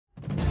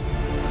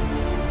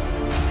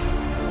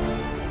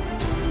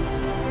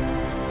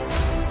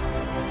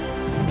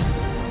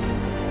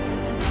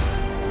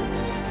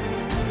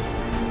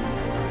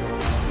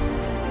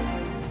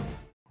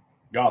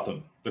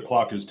Gotham, the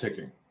clock is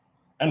ticking.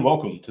 And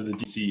welcome to the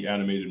DC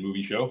Animated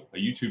Movie Show, a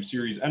YouTube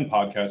series and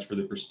podcast for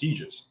the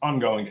prestigious,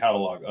 ongoing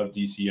catalog of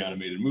DC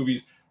animated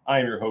movies. I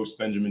am your host,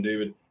 Benjamin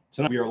David.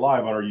 Tonight we are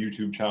live on our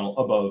YouTube channel,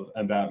 Above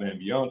and Batman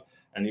Beyond,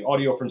 and the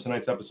audio from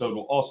tonight's episode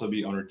will also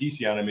be on our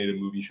DC Animated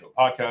Movie Show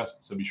podcast,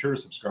 so be sure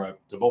to subscribe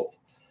to both.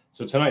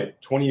 So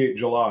tonight, 28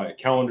 July,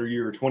 calendar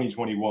year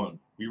 2021,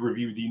 we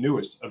review the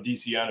newest of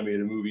DC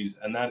animated movies,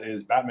 and that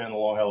is Batman The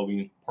Long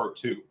Halloween Part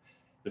 2.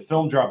 The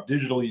film dropped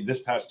digitally this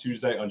past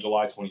Tuesday on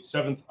July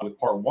 27th, with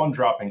Part 1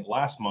 dropping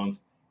last month.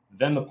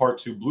 Then the Part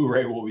 2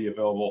 Blu-ray will be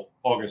available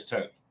August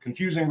 10th.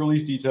 Confusing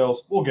release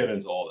details, we'll get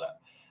into all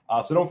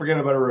that. So don't forget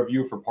about a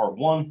review for Part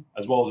 1,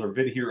 as well as our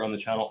vid here on the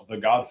channel, The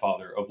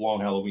Godfather of Long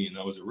Halloween.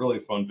 That was a really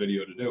fun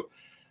video to do.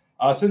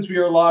 Since we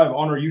are live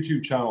on our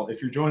YouTube channel,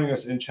 if you're joining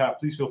us in chat,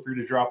 please feel free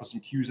to drop us some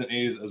Q's and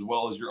A's, as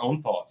well as your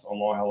own thoughts on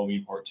Long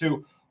Halloween Part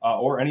 2,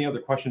 or any other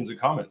questions and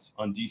comments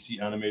on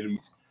DC animated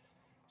movies.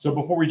 So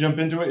before we jump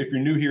into it, if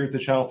you're new here at the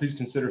channel, please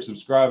consider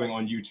subscribing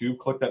on YouTube.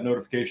 Click that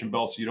notification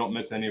bell so you don't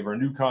miss any of our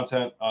new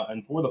content.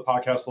 And for the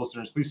podcast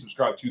listeners, please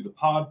subscribe to the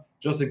pod.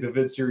 Just like the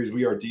vid series,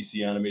 we are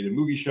DC Animated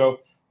Movie Show.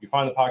 You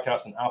find the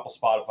podcast on Apple,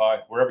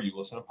 Spotify, wherever you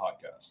listen to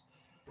podcasts.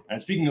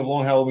 And speaking of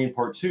Long Halloween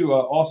Part 2,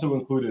 also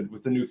included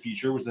with the new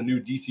feature was the new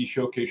DC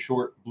Showcase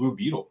short, Blue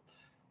Beetle.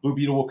 Blue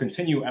Beetle will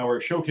continue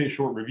our Showcase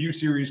short review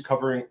series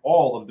covering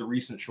all of the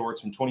recent shorts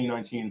from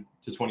 2019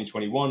 to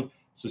 2021.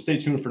 So stay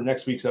tuned for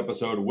next week's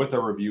episode with a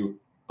review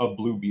of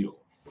Blue Beetle.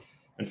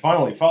 And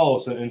finally, follow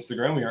us on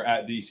Instagram. We are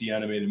at DC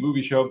Animated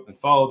Movie Show. And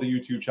follow the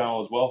YouTube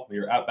channel as well. We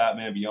are at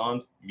Batman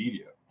Beyond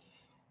Media.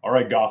 All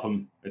right,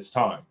 Gotham, it's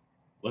time.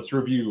 Let's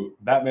review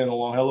Batman The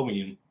Long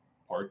Halloween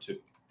Part 2.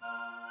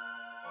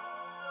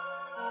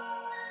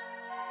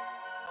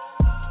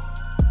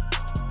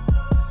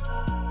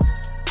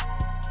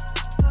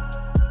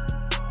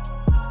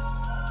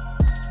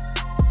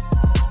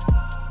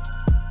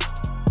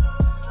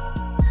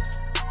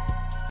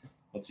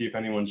 Let's see if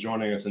anyone's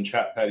joining us in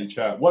chat, Patty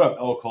Chat. What up,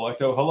 El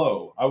Collecto?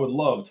 Hello. I would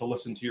love to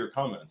listen to your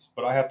comments,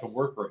 but I have to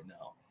work right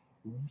now.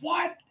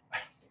 What?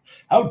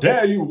 How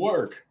dare you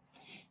work?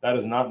 That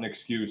is not an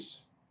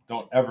excuse.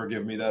 Don't ever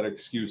give me that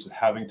excuse of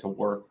having to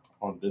work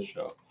on this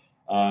show.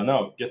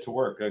 No, get to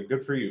work.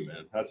 Good for you,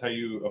 man. That's how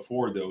you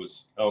afford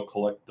those El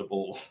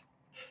Collectibles.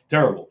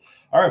 Terrible.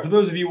 All right, for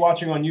those of you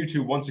watching on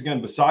YouTube, once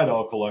again, beside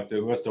El Collecto,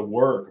 who has to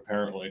work,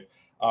 apparently,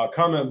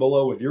 comment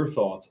below with your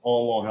thoughts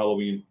on Long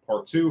Halloween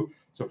Part 2.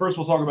 So first,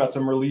 we'll talk about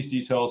some release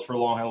details for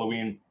Long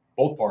Halloween,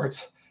 both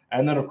parts.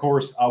 And then, of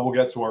course, we'll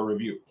get to our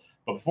review.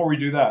 But before we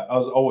do that,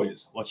 as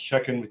always, let's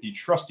check in with the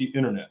trusty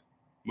internet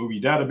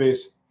movie database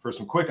for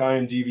some quick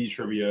IMDb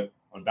trivia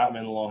on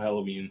Batman The Long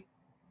Halloween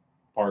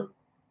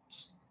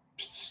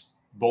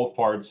both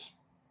parts,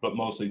 but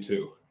mostly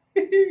two.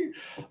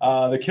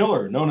 The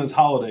killer, known as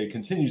Holiday,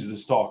 continues to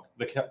stalk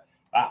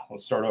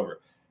let's start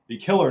over. The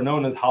killer,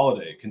 known as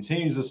Holiday,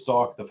 continues to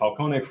stalk the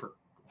Falcone.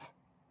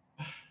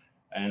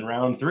 And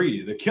round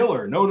 3, the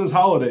killer, known as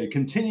Holiday,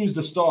 continues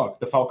to stalk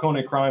the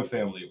Falcone crime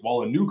family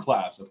while a new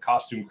class of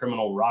costume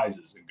criminal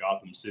rises in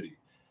Gotham City.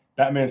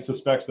 Batman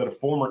suspects that a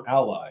former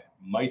ally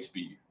might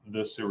be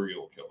the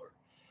serial killer.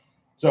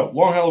 So,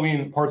 Long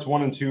Halloween Parts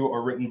 1 and 2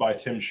 are written by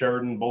Tim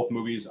Sheridan, both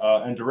movies,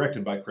 and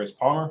directed by Chris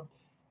Palmer.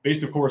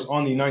 Based, of course,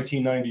 on the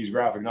 1990s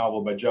graphic novel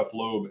by Jeff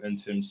Loeb and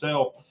Tim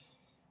Sale.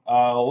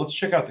 Let's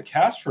check out the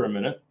cast for a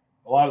minute.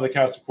 A lot of the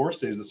cast, of course,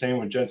 stays the same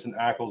with Jensen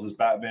Ackles as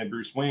Batman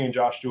Bruce Wayne,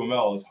 Josh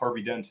Duhamel as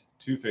Harvey Dent,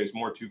 Two-Face,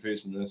 more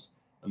Two-Face in this.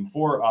 And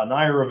before,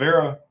 Naya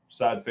Rivera,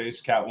 Sad Face,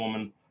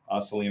 Catwoman,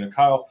 Selena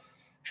Kyle.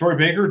 Troy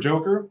Baker,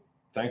 Joker.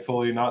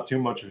 Thankfully, not too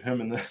much of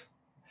him in the,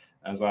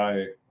 as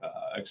I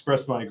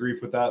expressed my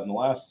grief with that in the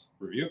last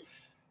review.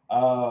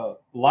 Lila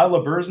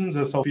Berzins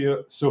as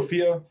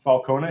Sophia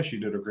Falcone. She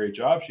did a great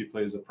job. She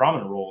plays a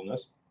prominent role in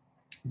this.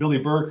 Billy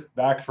Burke,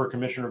 back for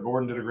Commissioner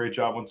Gordon, did a great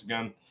job once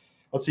again.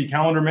 Let's see,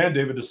 Calendar Man,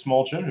 David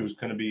DeSmulchin, who's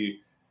going to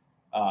be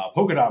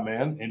Polka Dot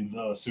Man in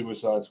the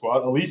Suicide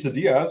Squad. Alyssa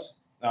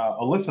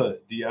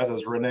Diaz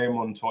as Renee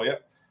Montoya.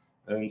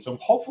 And so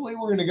hopefully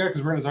we're going to get,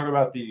 because we're going to talk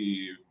about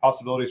the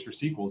possibilities for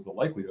sequels, the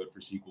likelihood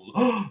for sequels.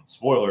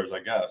 Spoilers, I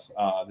guess.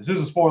 This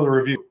is a spoiler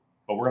review,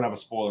 but we're going to have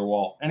a spoiler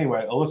wall.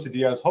 Anyway, Alyssa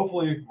Diaz,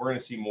 hopefully we're going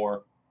to see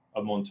more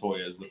of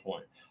Montoya is the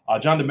point.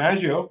 John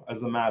DiMaggio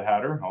as the Mad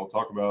Hatter. I'll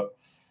talk about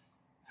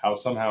how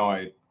somehow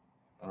I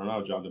don't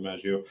know, John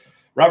DiMaggio.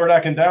 Robert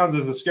Atkin Downs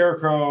as the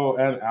Scarecrow,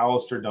 and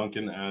Alistair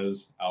Duncan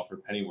as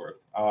Alfred Pennyworth.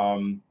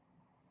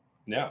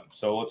 Yeah,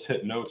 so let's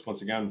hit notes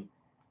once again.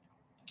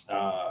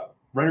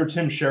 Writer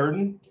Tim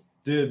Sheridan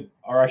did,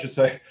 or I should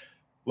say,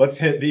 let's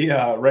hit the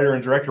writer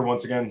and director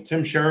once again.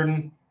 Tim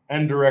Sheridan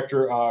and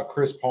director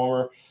Chris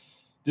Palmer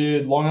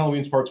did Long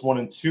Halloween's Parts 1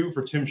 and 2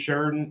 for Tim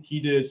Sheridan. He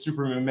did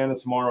Superman, Man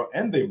of Tomorrow,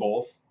 and they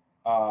both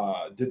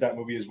did that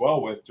movie as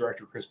well, with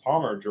director Chris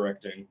Palmer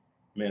directing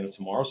Man of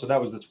Tomorrow. So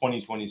that was the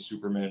 2020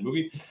 Superman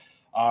movie.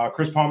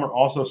 Chris Palmer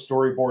also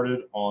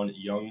storyboarded on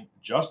Young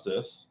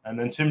Justice, and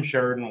then Tim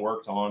Sheridan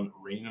worked on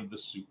Reign of the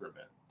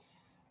Superman.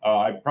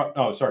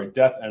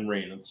 Death and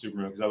Reign of the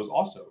Superman, because that was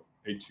also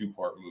a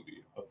two-part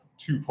movie, a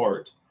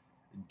two-part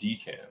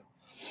DCAM.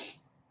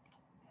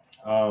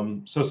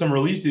 So some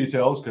release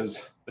details, because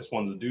this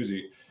one's a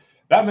doozy.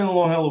 Batman The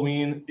Long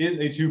Halloween is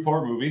a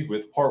two-part movie,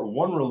 with part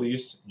 1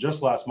 released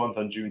just last month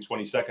on June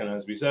 22nd,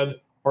 as we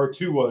said. Part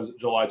 2 was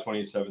July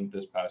 27th,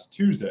 this past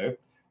Tuesday.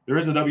 There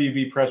is a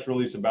WB press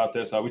release about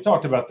this. We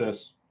talked about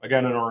this,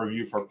 again, in our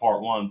review for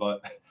part 1,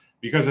 but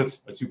because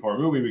it's a two-part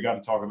movie, we got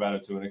to talk about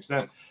it to an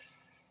extent.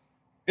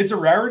 It's a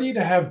rarity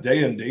to have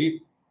day and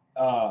date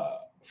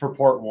for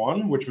part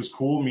 1, which was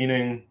cool,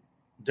 meaning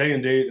day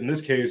and date, in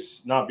this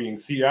case, not being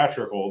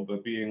theatrical,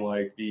 but being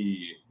like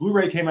the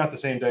Blu-ray came out the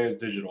same day as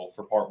digital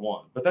for part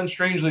 1. But then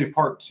strangely,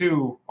 part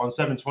 2 on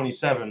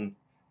 7/27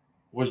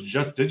 was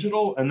just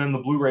digital, and then the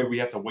Blu-ray we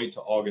have to wait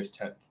to August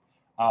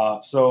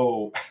 10th.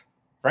 So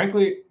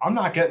frankly, I'm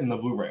not getting the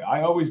Blu-ray.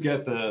 I always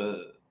get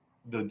the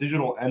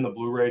digital and the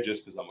Blu-ray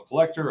just because I'm a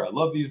collector. I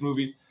love these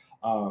movies.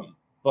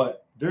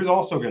 But there's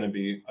also going to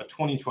be a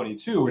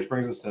 2022, which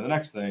brings us to the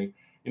next thing.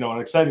 You know,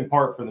 an exciting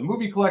part for the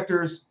movie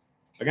collectors.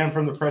 Again,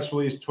 from the press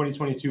release,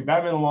 2022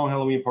 Batman The Long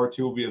Halloween Part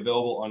 2 will be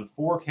available on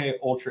 4K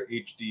Ultra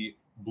HD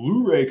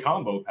Blu-ray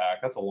Combo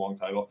Pack. That's a long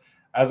title.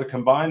 As a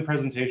combined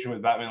presentation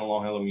with Batman The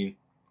Long Halloween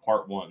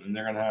Part 1. And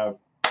they're going to have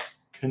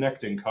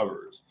connecting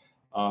covers.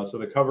 So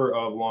the cover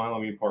of Long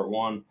Halloween Part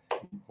 1,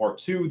 Part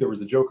 2, there was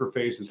the Joker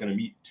face, is going to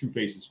meet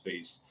Two-Face's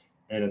face.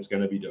 And it's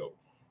going to be dope.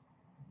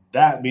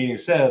 That being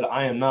said,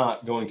 I am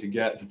not going to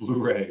get the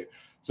Blu-ray.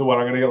 So what,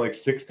 I'm going to get like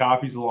 6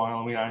 copies of Long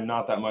Halloween? I'm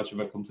not that much of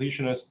a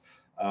completionist.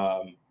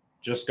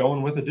 Just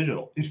going with the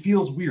digital. It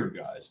feels weird,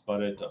 guys,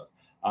 but it does.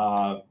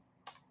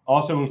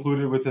 Also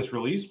included with this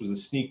release was a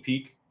sneak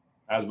peek,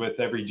 as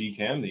with every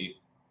DCAM,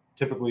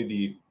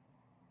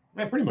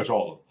 pretty much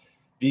all of them.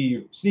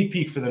 The sneak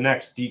peek for the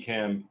next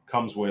DCAM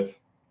comes with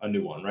a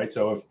new one, right?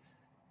 So if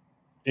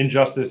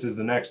Injustice is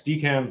the next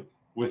DCAM,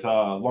 with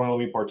Long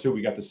Halloween Part 2,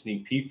 we got the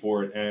sneak peek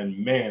for it, and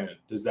man,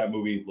 does that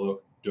movie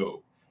look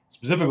dope.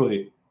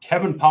 Specifically,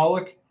 Kevin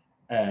Pollak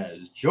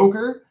as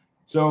Joker.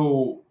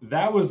 So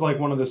that was like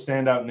one of the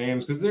standout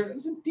names, because there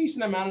is a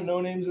decent amount of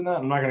no names in that.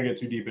 I'm not going to get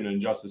too deep into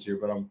Injustice here,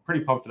 but I'm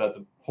pretty pumped for that.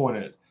 The point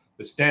is,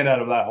 the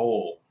standout of that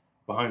whole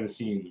behind the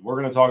scenes,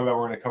 we're going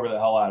to cover the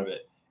hell out of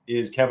it,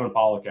 is Kevin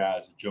Pollak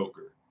as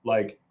Joker.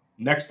 Like,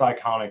 next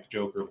iconic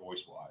Joker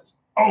voice-wise.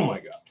 Oh my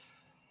God.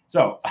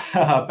 So,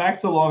 back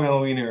to Long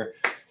Halloween here.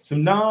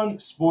 Some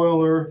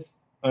non-spoiler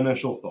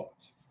initial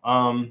thoughts.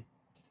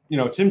 You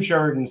know, Tim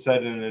Sheridan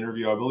said in an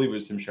interview, I believe it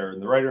was Tim Sheridan,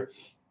 the writer,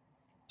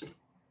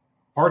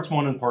 Parts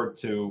 1 and Part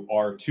 2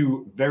 are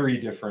 2 very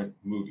different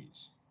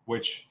movies,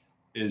 which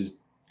is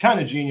kind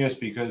of genius,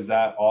 because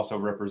that also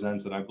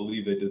represents, and I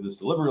believe they did this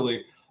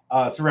deliberately,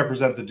 to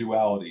represent the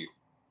duality,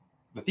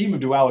 the theme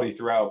of duality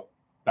throughout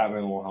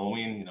Batman The Long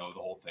Halloween. You know, the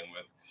whole thing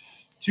with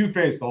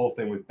Two-Face, the whole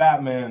thing with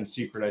Batman,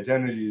 secret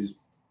identities,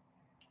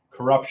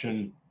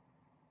 corruption,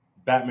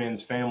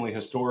 Batman's family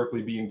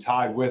historically being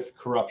tied with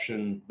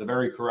corruption, the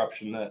very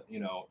corruption that, you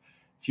know,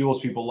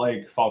 fuels people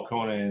like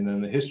Falcone, and then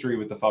the history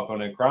with the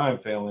Falcone crime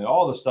family,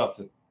 all the stuff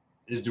that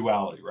is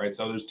duality, right?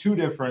 So there's 2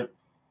 different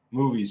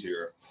movies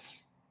here.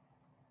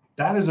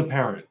 That is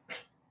apparent.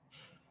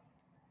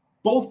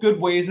 Both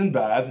good ways and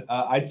bad.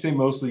 I'd say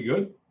mostly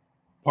good.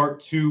 Part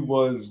 2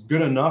 was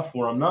good enough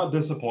where I'm not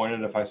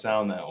disappointed if I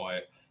sound that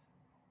way.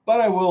 But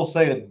I will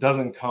say it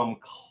doesn't come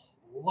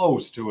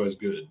close to as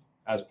good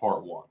as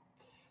Part 1.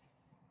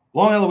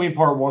 Long Halloween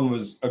Part 1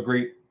 was a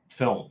great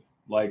film.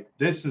 Like,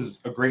 this is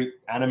a great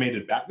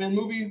animated Batman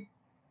movie.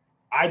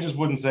 I just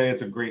wouldn't say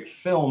it's a great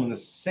film in the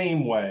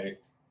same way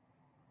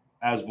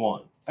as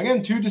 1.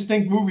 Again, 2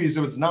 distinct movies,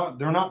 so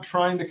they're not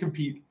trying to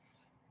compete,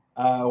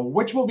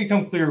 which will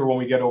become clearer when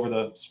we get over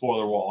the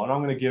spoiler wall. And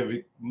I'm going to give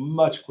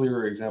much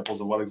clearer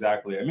examples of what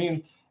exactly I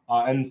mean.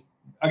 And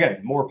again,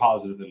 more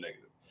positive than negative.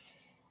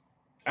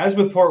 As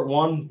with Part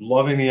 1,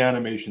 loving the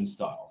animation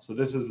style. So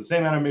this is the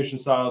same animation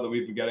style that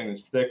we've been getting,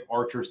 this thick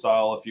Archer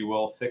style, if you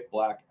will, thick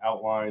black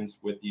outlines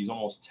with these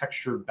almost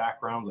textured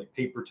backgrounds, like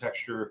paper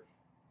texture.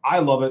 I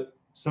love it.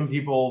 Some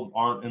people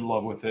aren't in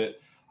love with it.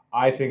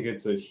 I think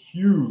it's a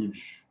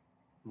huge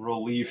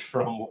relief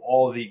from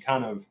all the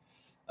kind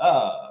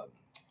of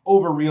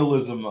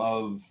over-realism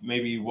of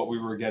maybe what we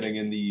were getting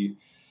in the,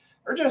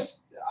 or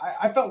just,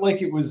 I felt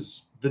like it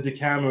was the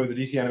DCAM, the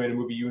DC animated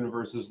movie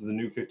universes, the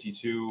new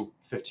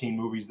 15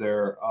 movies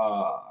there.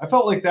 I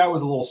felt like that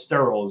was a little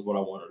sterile is what I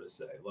wanted to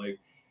say. Like,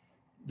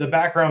 the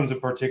backgrounds in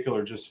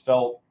particular just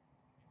felt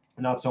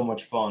not so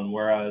much fun,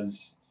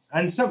 whereas,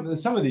 and some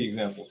of the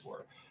examples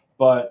were,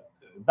 but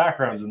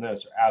backgrounds in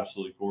this are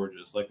absolutely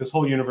gorgeous. Like, this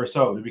whole universe.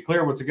 So to be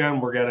clear, once again,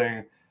 we're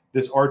getting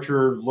this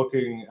Archer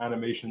looking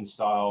animation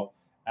style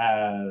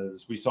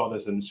as we saw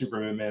this in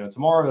Superman Man of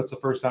Tomorrow. That's the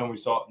first time we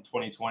saw it in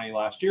 2020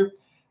 last year.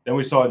 Then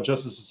we saw it in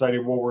Justice Society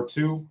World War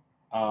II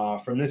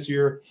from this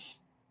year.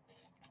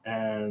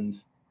 And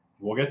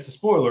we'll get to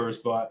spoilers,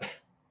 but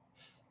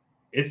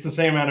it's the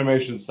same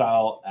animation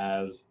style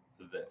as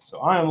this. So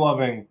I am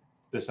loving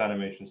this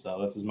animation style.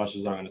 That's as much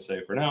as I'm going to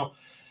say for now.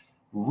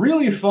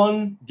 Really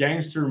fun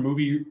gangster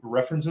movie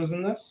references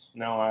in this.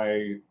 Now,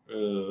 I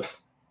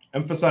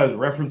emphasize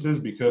references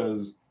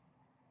because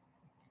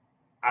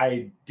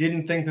I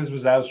didn't think this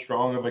was as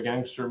strong of a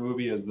gangster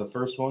movie as the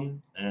first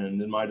one.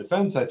 And in my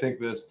defense, I think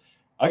this,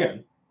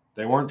 again,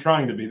 they weren't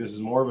trying to be. This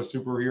is more of a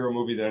superhero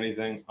movie than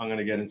anything. I'm going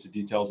to get into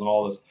details on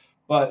all this.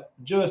 But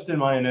just in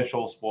my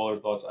initial spoiler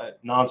thoughts,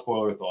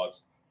 non-spoiler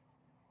thoughts,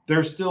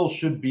 this still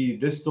should be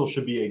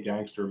a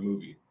gangster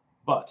movie.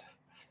 But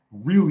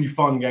really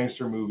fun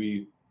gangster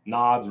movie,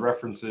 nods,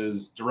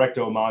 references, direct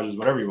homages,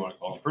 whatever you want to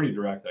call them. Pretty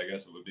direct, I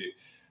guess it would be.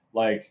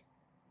 Like,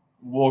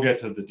 we'll get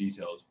to the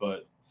details,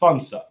 but fun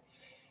stuff.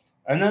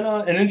 And then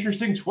an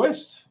interesting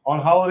twist on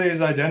Holiday's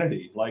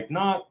identity. Like,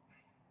 not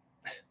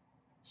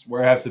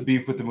where I have some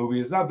beef with the movie.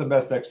 It's not the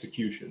best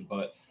execution,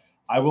 but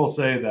I will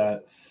say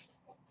that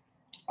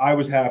I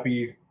was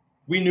happy.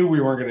 We knew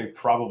we weren't going to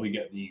probably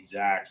get the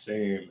exact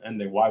same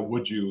ending. Why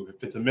would you?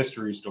 If it's a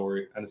mystery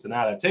story and it's an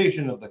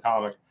adaptation of the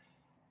comic,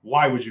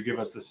 why would you give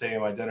us the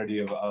same identity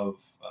of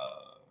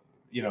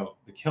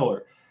the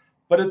killer?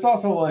 But it's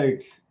also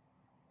like,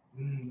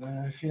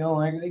 I feel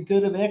like they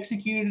could have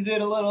executed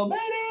it a little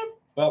better.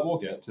 But we'll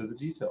get to the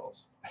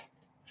details.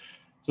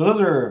 So those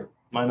are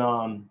my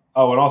and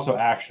also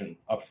action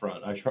up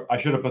front. I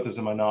should have put this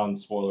in my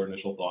non-spoiler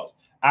initial thoughts.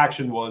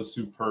 Action was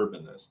superb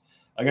in this.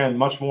 Again,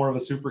 much more of a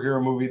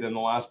superhero movie than the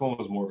last one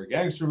was more of a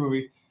gangster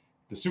movie.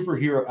 The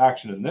superhero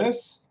action in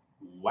this,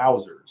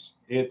 wowzers.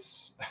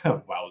 It's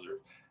wowzers.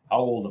 How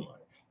old am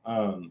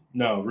I?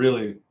 No,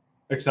 really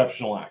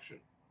exceptional action.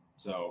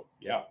 So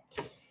yeah.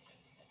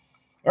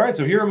 All right,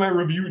 so here are my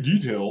review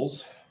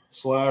details.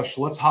 /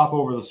 let's hop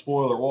over the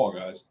spoiler wall,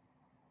 guys.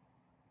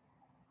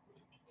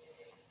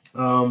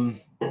 All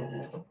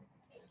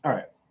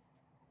right.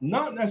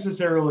 Not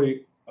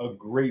necessarily a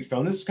great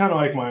film. This is kind of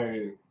like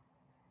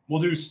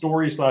we'll do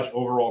story /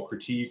 overall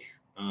critique.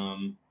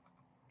 Then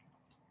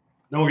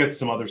we'll get to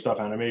some other stuff,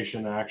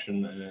 animation,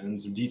 action, and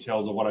some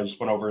details of what I just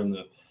went over in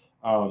the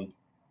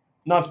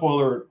not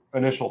spoiler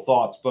initial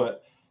thoughts.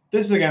 But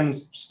this, again,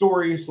 is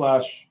story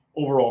 /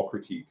 overall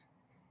critique.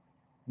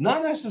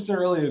 Not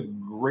necessarily a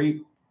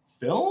great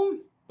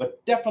film,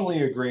 but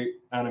definitely a great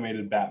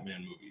animated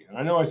Batman movie. And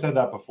I know I said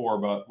that before,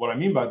 but what I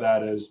mean by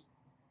that is,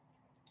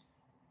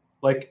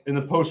 like in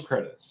the post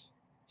credits,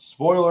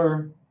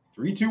 spoiler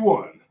 3, 2,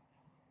 1.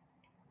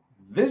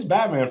 This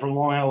Batman from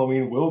Long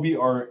Halloween will be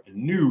our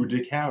new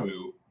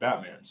DeCamu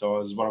Batman. So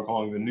this is what I'm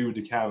calling the new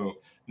DeCamu,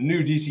 the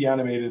new DC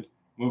animated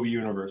movie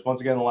universe.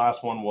 Once again, the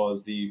last one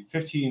was the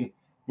 15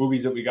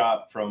 movies that we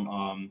got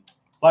from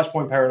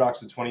Flashpoint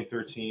Paradox in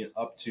 2013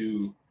 up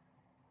to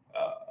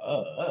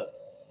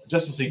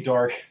Justice League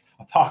Dark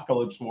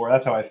Apocalypse War.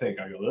 That's how I think.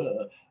 I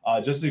go,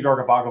 Justice League Dark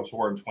Apocalypse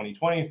War in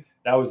 2020.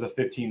 That was the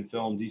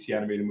 15-film DC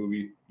animated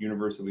movie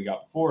universe that we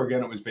got before.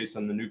 Again, it was based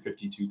on the New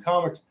 52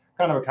 comics,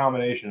 kind of a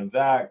combination of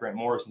that, Grant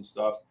Morrison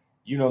stuff.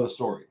 You know the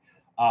story.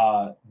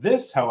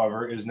 This,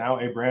 however, is now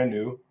a brand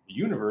new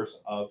universe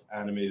of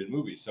animated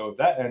movies. So if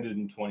that ended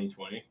in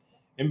 2020,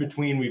 in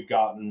between we've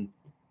gotten,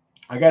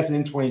 I guess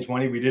in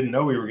 2020, we didn't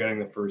know we were getting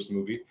the first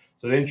movie.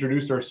 So they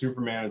introduced our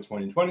Superman in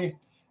 2020.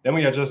 Then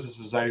we had Justice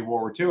Society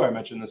World War II. I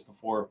mentioned this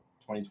before,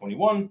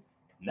 2021.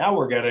 Now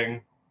we're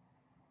getting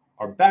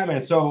our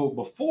Batman. So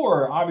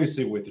before,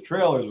 obviously, with the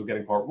trailers, with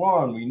getting part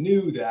 1, we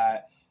knew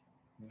that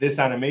this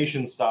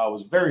animation style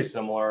was very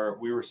similar.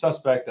 We were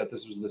suspect that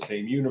this was the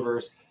same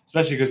universe,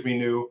 especially because we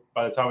knew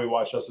by the time we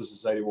watched Justice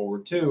Society World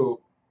War II,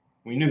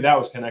 we knew that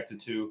was connected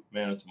to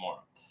Man of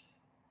Tomorrow.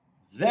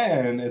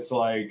 Then it's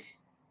like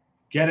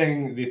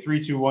getting the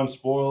 3, 2, 1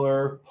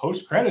 spoiler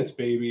post-credits,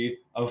 baby,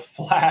 of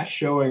Flash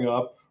showing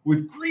up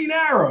with Green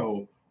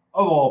Arrow,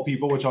 of all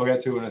people, which I'll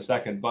get to in a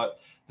second. But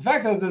the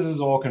fact that this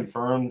is all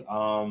confirmed,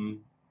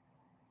 I'm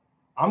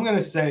going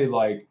to say,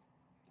 like,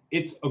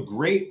 it's a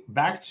great,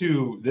 back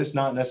to this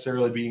not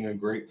necessarily being a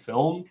great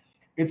film,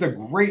 it's a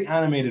great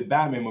animated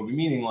Batman movie,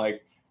 meaning,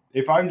 like,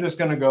 if I'm just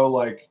going to go,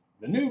 like,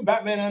 the new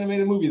Batman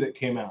animated movie that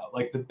came out,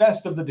 like the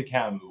best of the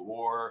DeCamu,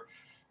 or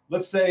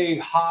let's say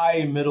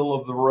high middle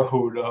of the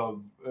road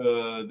of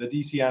the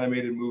DC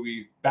animated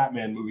movie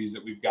Batman movies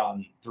that we've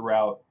gotten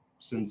throughout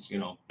since,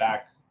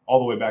 back all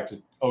the way back to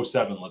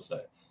 2007, let's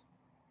say.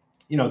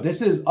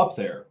 This is up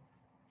there.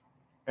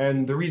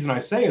 And the reason I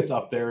say it's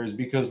up there is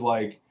because,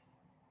 like,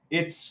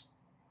 it's,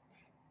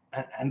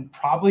 and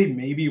probably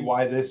maybe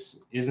why this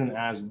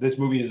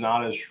movie is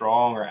not as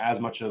strong or as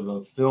much of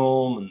a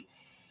film and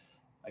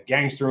a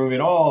gangster movie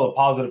and all the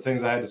positive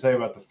things I had to say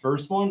about the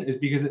first one is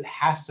because it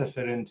has to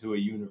fit into a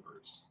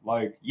universe.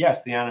 Like,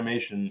 yes, the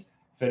animation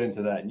fit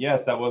into that. And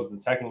yes, that was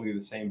technically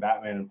the same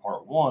Batman in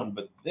part 1,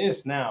 but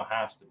this now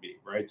has to be,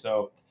 right?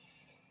 So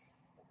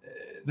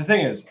the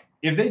thing is,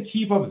 if they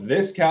keep up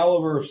this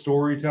caliber of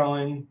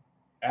storytelling,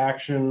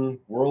 action,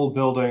 world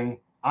building,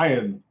 I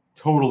am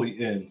totally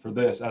in for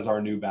this as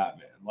our new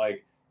Batman.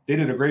 Like, they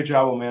did a great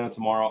job with Man of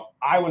Tomorrow.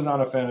 I was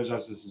not a fan of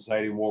Justice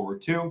Society World War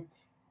II,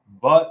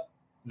 but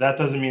that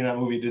doesn't mean that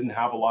movie didn't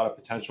have a lot of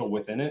potential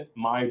within it.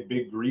 My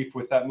big grief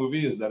with that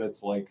movie is that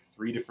it's like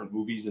 3 different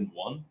movies in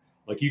one.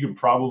 Like, you could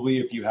probably,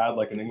 if you had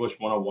like an English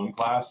 101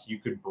 class, you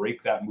could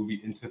break that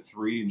movie into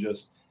 3 and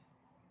just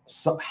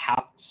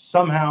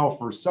somehow,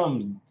 for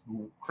some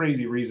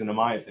crazy reason, in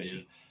my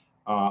opinion,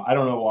 I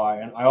don't know why,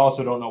 and I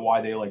also don't know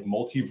why they like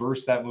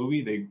multiverse that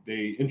movie.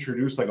 They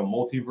introduced like a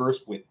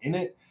multiverse within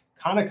it,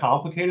 kind of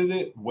complicated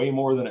it way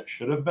more than it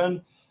should have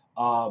been.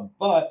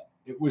 But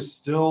it was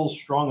still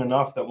strong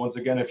enough that once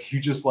again, if you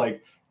just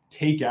like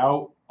take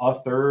out a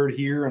third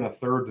here and a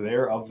third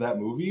there of that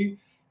movie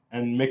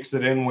and mix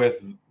it in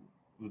with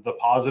the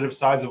positive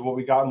sides of what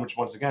we gotten, which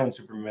once again,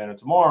 Superman and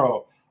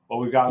Tomorrow, what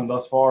we've gotten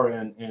thus far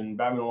in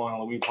Batman Long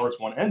Halloween Parts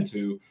 1 and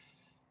 2,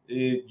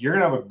 you're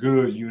gonna have a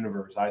good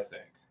universe, I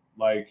think.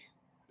 Like,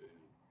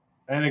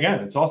 and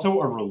again, it's also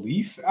a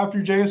relief after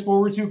JS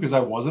World War II because I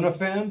wasn't a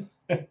fan,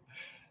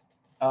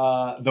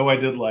 though I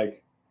did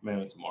like Man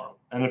of Tomorrow,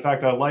 and in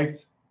fact,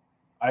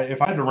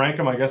 if I had to rank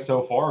them, I guess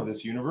so far of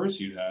this universe,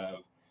 you'd have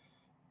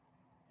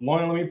Long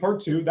Halloween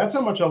Part 2. That's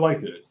how much I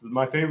liked it. It's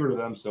my favorite of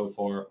them so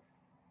far.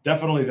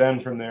 Definitely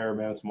then from there,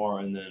 Man of Tomorrow,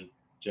 and then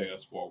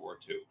JS World War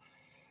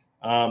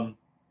II.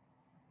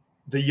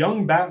 The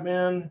young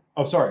Batman.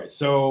 Oh, sorry.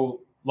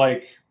 So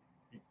like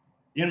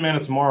in Man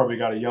of Tomorrow, we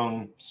got a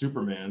young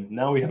Superman.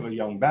 Now we have a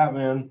young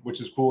Batman, which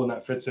is cool, and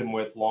that fits in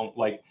with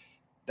like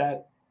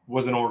that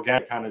was an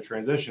organic kind of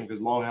transition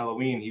because Long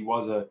Halloween he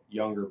was a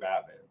younger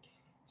Batman.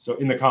 So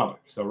in the comic,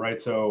 so right,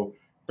 so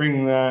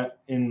bringing that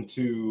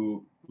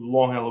into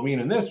Long Halloween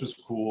and this was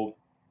cool.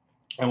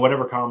 And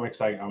whatever comics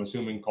I'm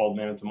assuming called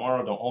Man of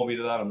Tomorrow, don't hold me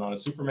to that. I'm not a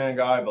Superman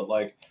guy, but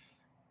like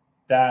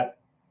that,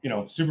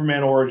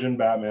 Superman origin,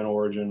 Batman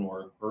origin,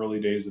 or early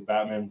days of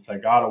Batman.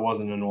 Thank God it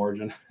wasn't an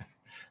origin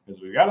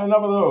because we got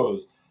enough of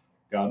those.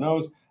 God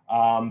knows.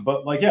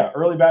 But like, yeah,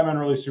 early Batman,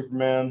 early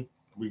Superman.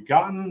 We've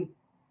gotten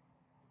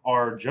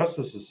our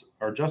Justice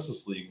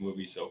League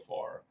movie so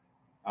far.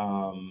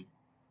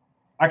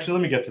 Actually,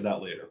 let me get to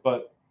that later.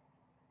 But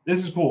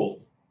this is cool.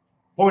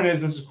 Point is,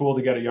 this is cool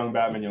to get a young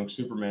Batman, young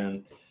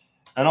Superman,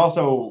 and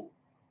also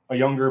a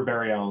younger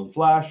Barry Allen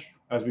Flash,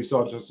 as we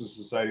saw Justice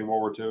Society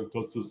World War II,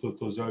 Justice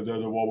Society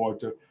World War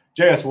II,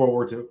 JS World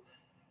War II.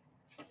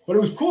 But it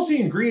was cool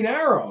seeing Green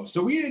Arrow.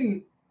 So we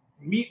didn't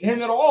meet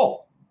him at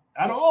all,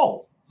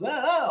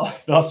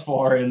 thus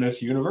far in this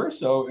universe.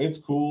 So it's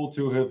cool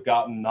to have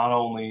gotten not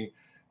only,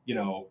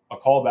 a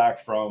callback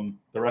from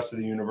the rest of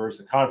the universe,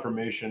 a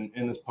confirmation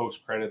in this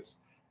post credits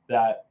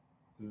that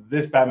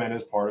this Batman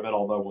is part of it.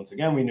 Although once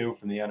again, we knew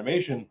from the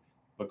animation,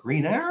 but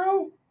Green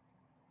Arrow.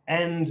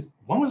 And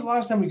when was the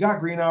last time we got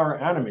Green Arrow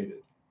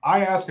animated?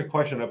 I ask a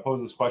question. I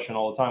pose this question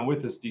all the time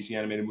with this DC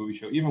animated movie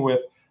show, even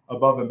with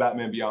Above and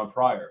Batman Beyond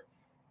prior.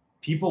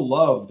 People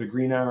love the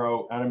Green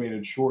Arrow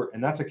animated short,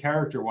 and that's a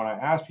character. When I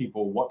ask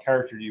people, what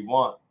character do you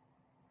want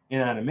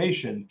in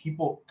animation,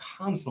 people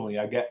constantly,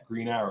 I get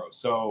Green Arrow.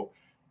 So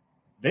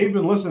they've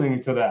been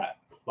listening to that.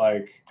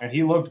 Like, and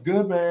he looked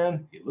good,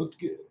 man. He looked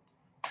good.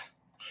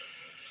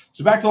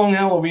 So back to Long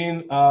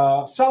Halloween.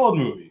 Solid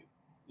movie.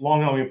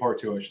 Long Halloween Part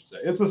 2, I should say.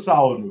 It's a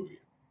solid movie.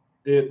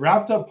 It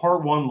wrapped up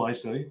Part 1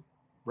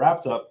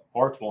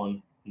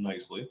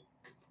 nicely.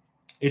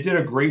 It did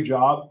a great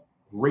job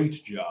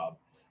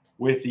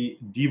with the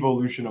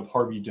devolution of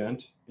Harvey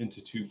Dent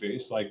into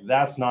Two-Face. Like,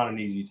 that's not an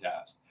easy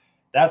task.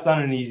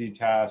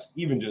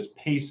 Even just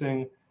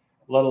pacing,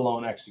 let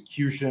alone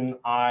execution.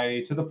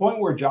 To the point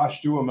where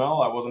Josh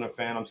Duhamel, I wasn't a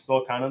fan. I'm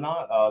still kind of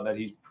not. That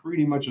he's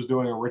pretty much just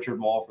doing a Richard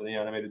Mall for the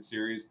animated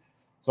series.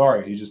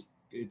 Sorry,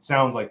 it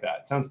sounds like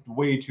that. It sounds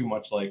way too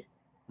much like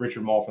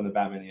Richard Mall from the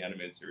Batman the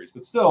Animated Series.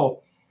 But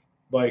still,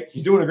 like,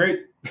 he's doing a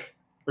great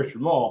Richard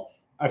Mall.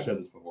 I've said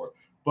this before.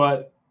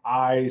 But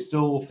I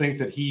still think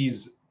that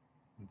he's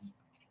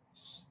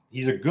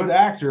a good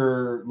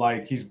actor.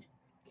 Like, he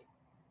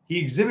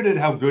exhibited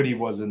how good he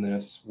was in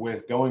this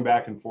with going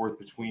back and forth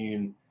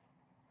between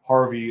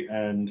Harvey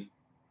and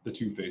the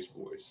Two-Face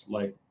voice.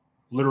 Like,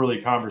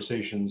 literally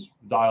conversations,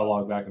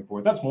 dialogue back and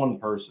forth. That's one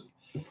person.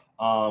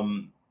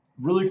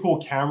 Really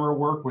cool camera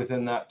work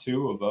within that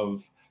too,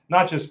 of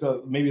not just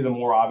maybe the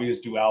more obvious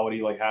duality,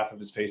 like half of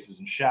his face is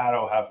in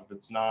shadow, half of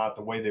it's not,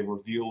 the way they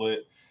reveal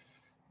it,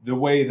 the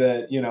way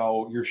that,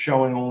 you're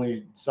showing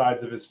only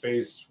sides of his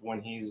face when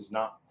he's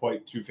not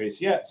quite Two-Face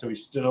yet. So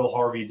he's still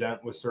Harvey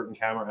Dent with certain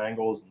camera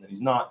angles, and then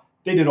he's not.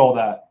 They did all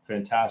that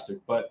fantastic.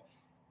 But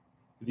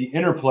the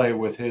interplay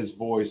with his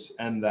voice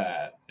and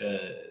that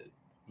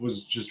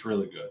was just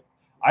really good.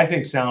 I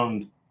think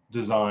sound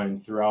design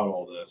throughout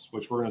all this,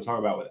 which we're going to talk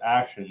about with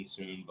action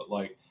soon, but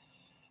like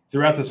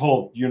throughout this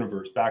whole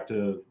universe, back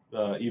to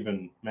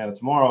even Man of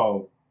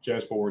Tomorrow,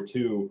 JS World War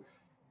II,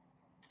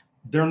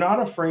 they're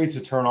not afraid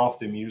to turn off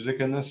the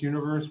music in this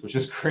universe, which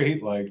is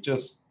great. Like,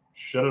 just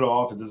shut it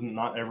off.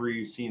 Not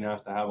every scene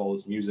has to have all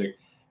this music.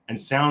 And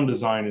sound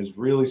design is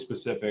really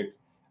specific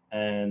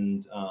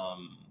and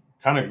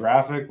kind of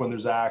graphic when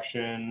there's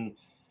action.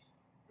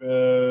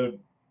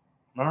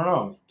 I don't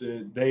know.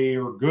 They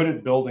are good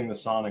at building the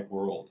Sonic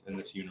world in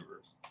this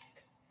universe.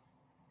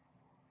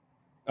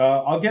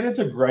 I'll get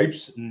into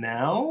gripes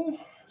now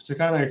to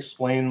kind of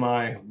explain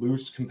my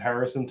loose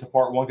comparison to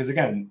Part 1. Because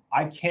again,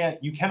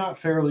 you cannot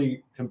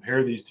fairly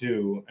compare these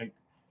two.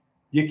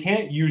 You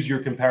can't use your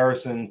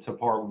comparison to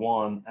Part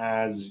 1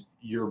 as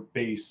your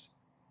base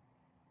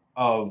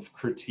of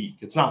critique.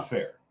 It's not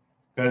fair.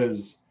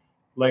 Because,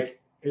 like,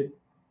 it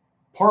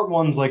part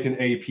one's like an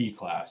AP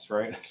class,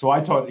 right? So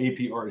I taught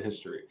AP art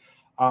history.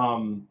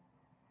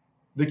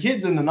 The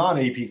kids in the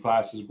non-AP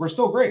classes were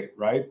still great,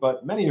 right?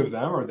 But many of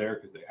them are there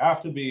because they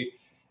have to be.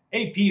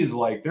 AP is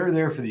like they're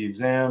there for the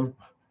exam.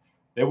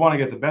 They want to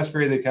get the best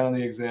grade they can on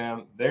the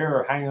exam.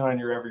 They're hanging on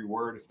your every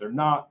word. If they're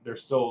not, they're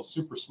still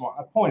super smart.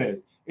 The point is,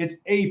 it's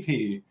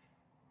AP.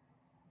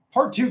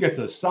 Part two gets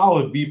a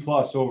solid B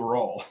plus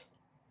overall,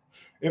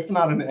 if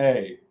not an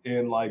A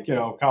in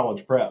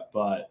college prep.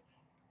 But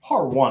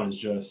part one is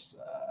just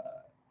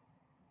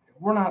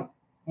we're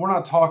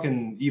not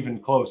talking even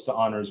close to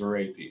honors or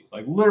AP.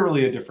 Like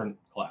literally a different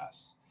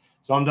class.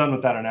 So I'm done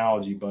with that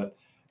analogy. But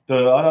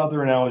the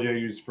other analogy I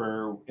used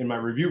in my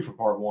review for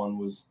part one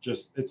was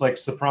just it's like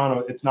Soprano.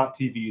 It's not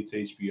TV, it's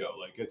HBO.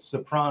 Like it's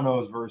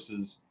Sopranos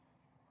versus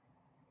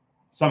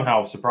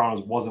somehow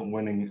Sopranos wasn't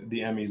winning the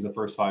Emmys the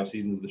first 5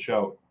 seasons of the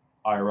show,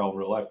 IRL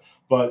real life,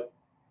 but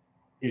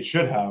it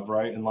should have,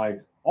 right? And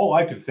like all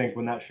I could think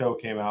when that show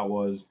came out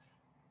was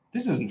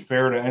this isn't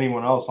fair to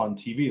anyone else on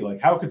TV.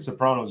 Like how could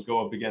Sopranos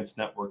go up against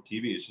network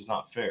TV? It's just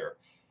not fair.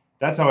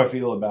 That's how I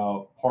feel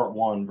about part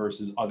one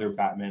versus other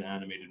Batman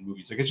animated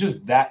movies. Like it's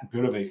just that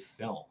good of a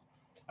film,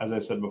 as I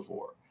said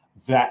before,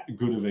 that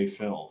good of a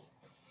film.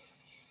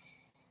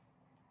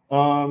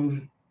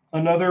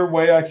 Another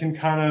way I can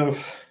kind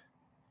of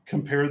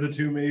compare the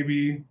two,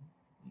 maybe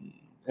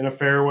in a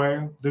fair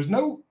way, there's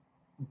no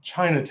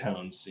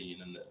Chinatown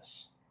scene in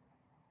this.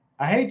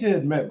 I hate to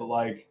admit, but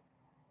like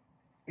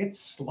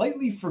it's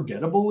slightly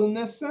forgettable in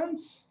this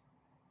sense.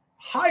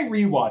 High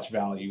rewatch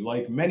value,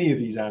 like many of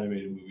these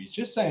animated movies.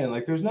 Just saying,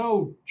 like, there's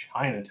no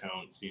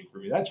Chinatown scene for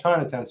me. That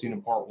Chinatown scene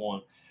in part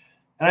one,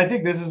 and I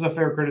think this is a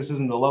fair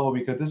criticism to level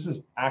because this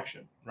is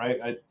action,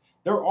 right?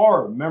 There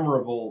are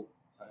memorable.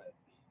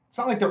 It's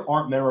not like there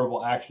aren't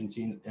memorable action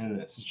scenes in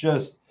this. It's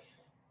just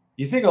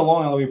you think of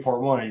Long Halloween Part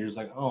One, and you're just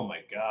like, oh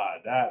my god,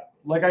 that.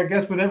 Like, I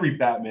guess with every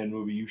Batman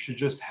movie, you should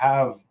just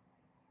have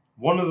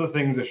one of the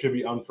things that should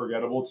be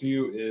unforgettable to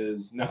you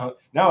is now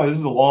this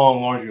is a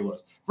long laundry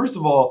list. First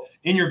of all,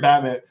 your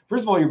Batman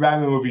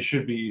movie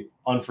should be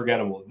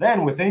unforgettable.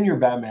 Then within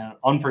your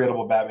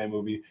unforgettable Batman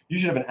movie, you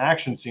should have an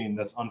action scene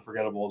that's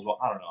unforgettable as well.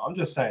 I don't know. I'm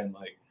just saying,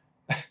 like,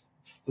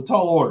 it's a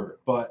tall order,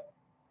 but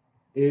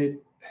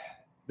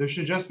there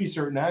should just be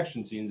certain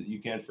action scenes that you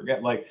can't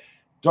forget. Like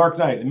Dark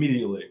Knight,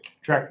 immediately,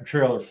 tractor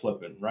trailer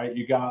flipping, right?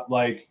 You got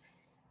like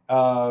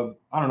I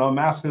don't know,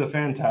 Mask of the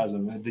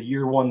Phantasm, the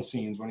year one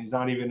scenes when he's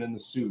not even in the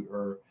suit,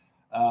 or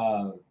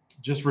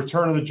just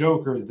Return of the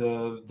Joker,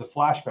 the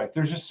flashback.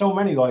 There's just so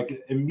many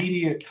like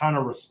immediate kind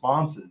of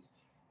responses.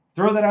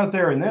 Throw that out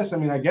there in this. I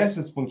mean, I guess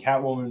it's when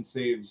Catwoman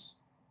saves.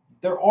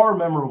 There are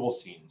memorable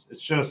scenes.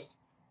 It's just,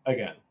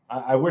 again,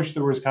 I wish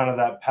there was kind of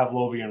that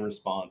Pavlovian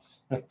response,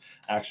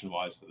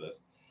 action-wise, for this.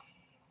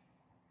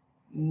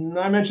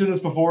 I mentioned this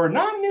before,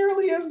 not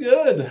nearly as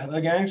good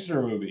a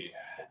gangster movie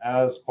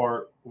as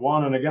part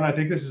one. And again, I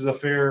think this is a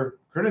fair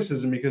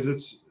criticism because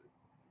it's.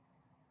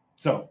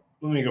 So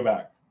let me go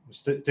back.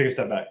 Take a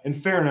step back. In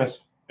fairness,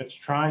 it's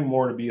trying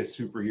more to be a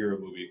superhero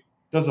movie.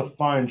 It does a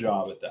fine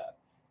job at that.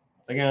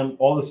 Again,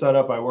 all the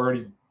setup I've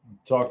already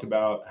talked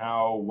about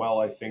how well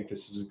I think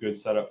this is a good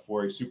setup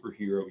for a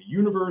superhero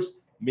universe.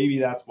 Maybe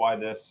that's why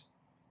this,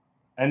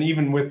 and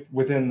even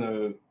within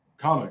the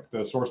comic,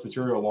 the source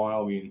material, Long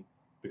Halloween,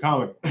 the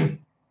comic,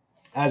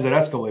 as it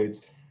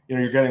escalates,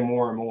 you're getting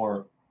more and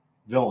more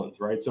villains,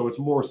 right? So it's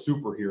more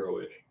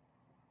superhero-ish.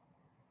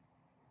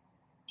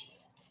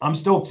 I'm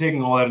still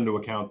taking all that into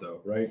account, though,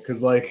 right?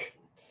 Because, like,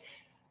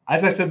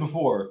 as I said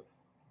before,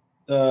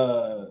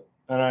 and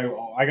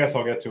I guess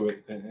I'll get to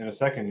it in a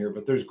second here,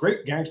 but there's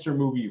great gangster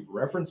movie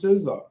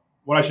references.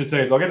 What I should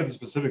say is I'll get into the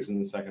specifics in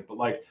a second, but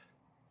like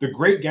the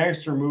great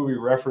gangster movie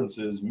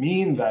references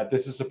mean that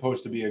this is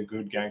supposed to be a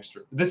good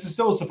gangster. This is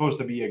still supposed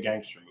to be a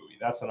gangster movie.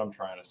 That's what I'm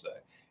trying to say.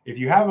 If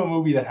you have a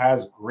movie that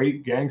has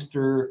great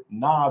gangster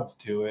nods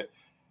to it,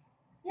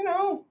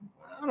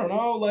 I don't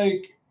know,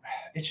 like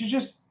it should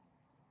just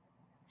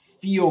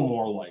feel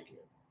more like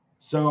it.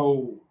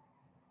 So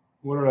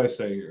what did I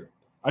say here?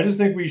 I just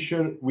think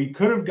we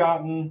could have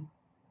gotten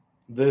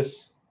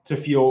this to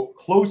feel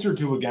closer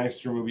to a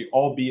gangster movie,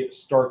 albeit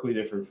starkly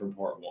different from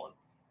part one.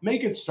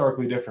 Make it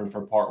starkly different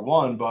from part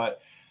one,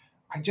 but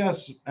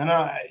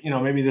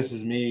maybe this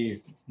is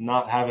me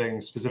not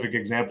having specific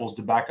examples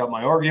to back up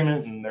my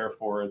argument, and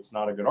therefore it's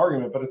not a good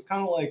argument, but it's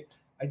kind of like,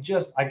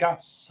 I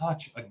got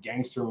such a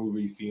gangster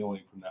movie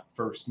feeling from that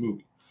first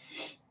movie.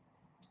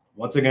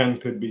 Once again,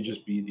 could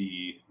just be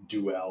the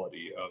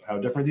duality of how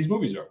different these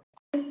movies are.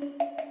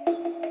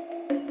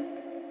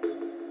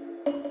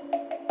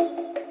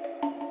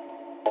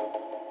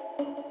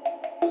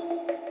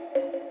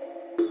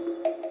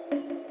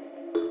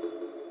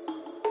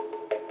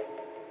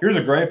 Here's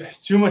a gripe.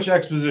 Too much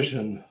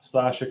exposition /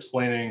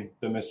 explaining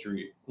the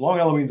mystery. Long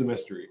Halloween's a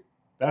mystery.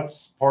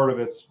 That's part of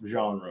its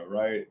genre,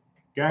 right?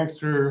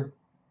 Gangster,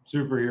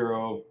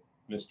 superhero,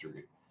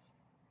 mystery.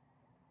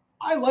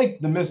 I like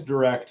the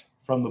misdirect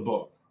from the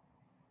book,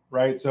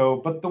 right? So,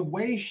 but the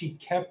way she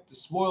kept,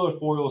 spoiler,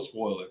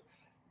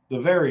 the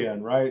very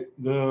end, right?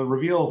 The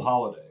reveal of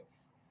Holiday.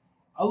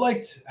 I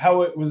liked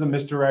how it was a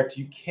misdirect.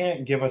 You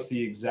can't give us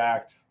the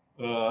exact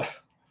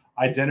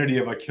identity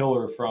of a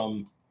killer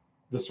from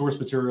the source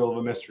material of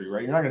a mystery,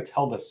 right? You're not going to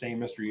tell the same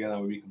mystery again. That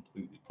would be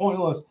completely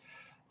pointless.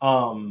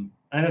 And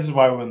this is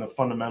why when the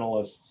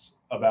fundamentalists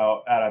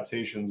about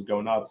adaptations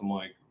go nuts, I'm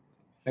like,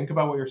 think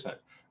about what you're saying,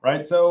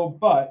 right? So,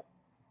 but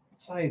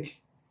it's like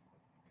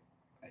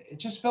it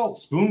just felt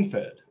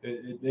spoon-fed.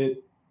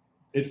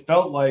 It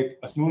felt like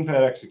a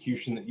spoon-fed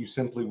execution that you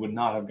simply would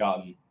not have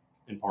gotten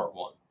in part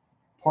one.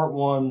 Part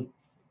one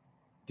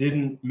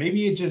didn't,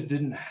 maybe it just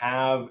didn't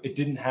have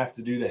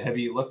to do the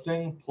heavy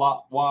lifting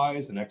plot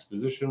wise and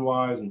exposition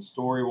wise and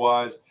story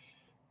wise.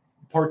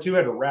 Part two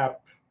had to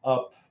wrap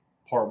up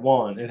part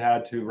one. It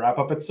had to wrap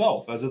up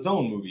itself as its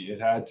own movie. It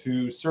had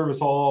to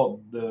service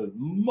all the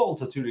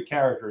multitude of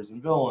characters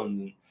and villains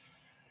and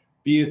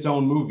be its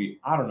own movie.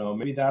 I don't know.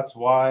 Maybe that's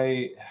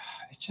why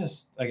it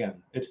just, again,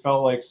 it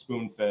felt like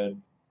spoon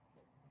fed.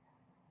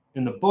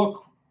 In the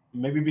book,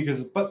 maybe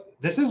because, but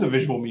this is a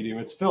visual medium.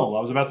 It's film. I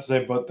was about to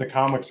say, but the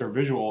comics are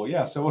visual.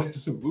 Yeah, so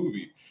it's a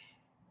movie.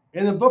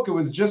 In the book, it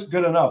was just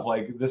good enough.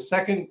 Like the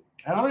second,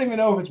 and I don't even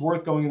know if it's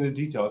worth going into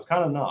detail. It's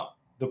kind of not.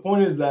 The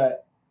point is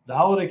that the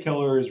Holiday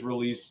Killer is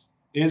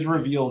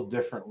revealed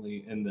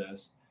differently in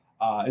this.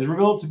 Is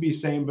revealed to be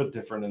same but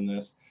different in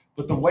this.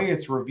 But the way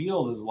it's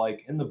revealed is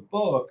like in the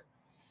book.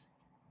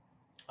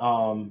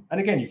 And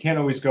again, you can't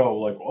always go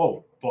like,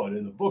 oh, but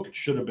in the book it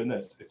should have been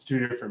this. It's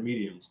two different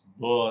mediums.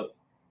 But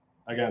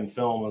again,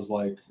 film is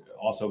like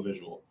also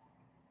visual.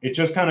 It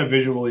just kind of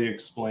visually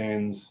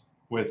explains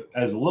with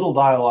as little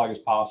dialogue as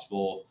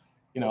possible,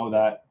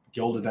 that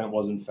Gilda Dent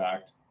was in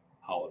fact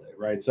Holiday,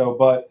 right? So,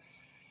 but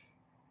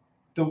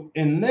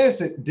in this,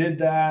 it did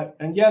that,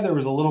 and yeah, there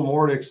was a little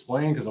more to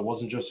explain because it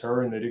wasn't just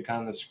her, and they did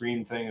kind of the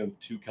screen thing of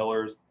two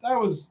killers. That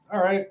was all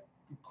right,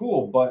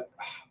 cool, but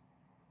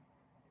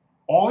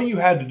all you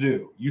had to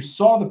do, you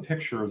saw the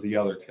picture of the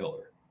other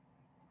killer.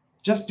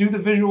 Just do the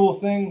visual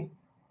thing,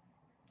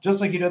 just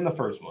like you did in the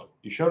first one.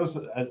 You showed us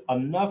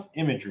enough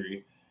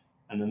imagery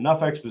and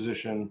enough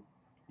exposition.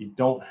 You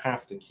don't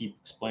have to keep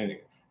explaining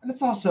it. And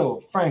it's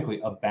also, frankly,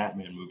 a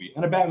Batman movie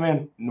and a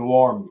Batman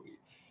noir movie.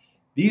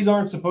 These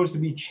aren't supposed to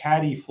be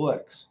chatty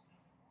flicks,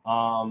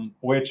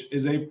 which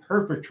is a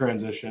perfect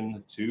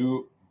transition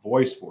to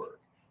voice work.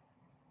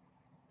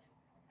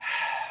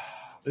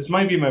 This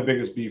might be my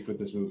biggest beef with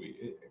this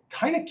movie.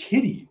 Kind of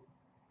kiddie.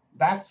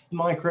 That's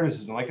my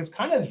criticism. Like, it's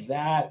kind of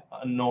that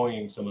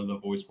annoying, some of the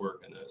voice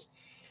work in this.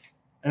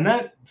 And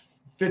that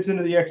fits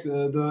into the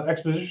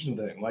exposition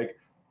thing. Like,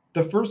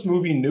 the first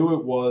movie knew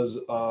it was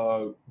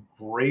a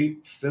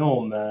great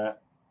film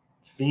that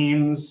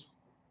themes,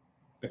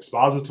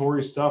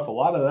 expository stuff, a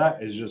lot of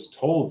that is just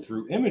told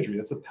through imagery.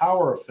 That's the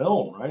power of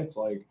film, right? It's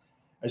like,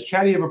 as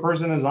chatty of a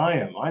person as I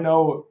am, I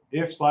know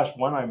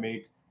if/when I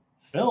make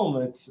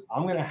film,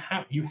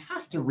 you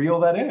have to reel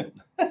that in,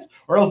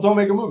 or else don't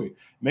make a movie.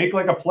 Make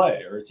like a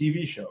play or a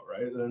TV show,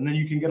 right? And then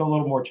you can get a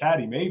little more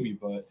chatty, maybe.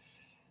 But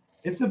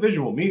it's a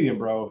visual medium,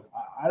 bro.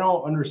 I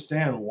don't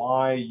understand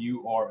why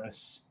you are,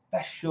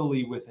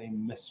 especially with a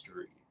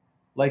mystery.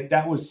 Like,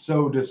 that was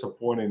so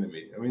disappointing to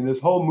me. I mean, this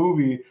whole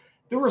movie,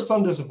 there were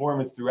some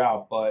disappointments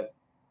throughout, but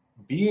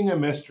being a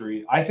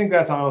mystery, I think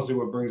that's honestly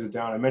what brings it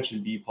down. I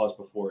mentioned B+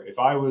 before. If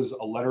I was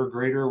a letter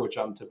grader, which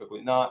I'm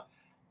typically not,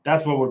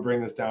 that's what would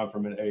bring this down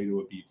from an A to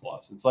a B+.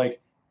 It's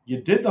like,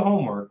 you did the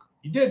homework,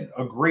 you did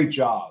a great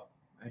job,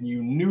 and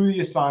you knew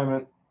the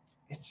assignment.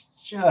 It's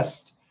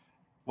just,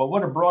 what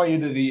would have brought you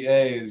to the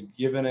A is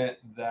given it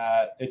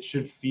that it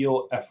should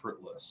feel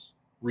effortless.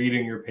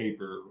 Reading your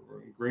paper,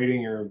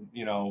 grading your,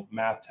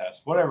 math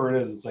test, whatever it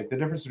is. It's like the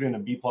difference between a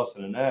B+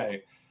 and an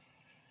A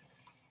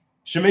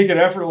should make it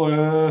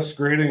effortless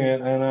grading it.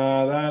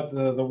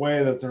 And the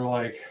way that they're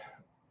like,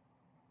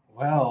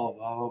 well,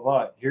 blah, blah,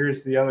 blah,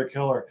 here's the other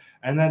killer.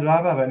 And then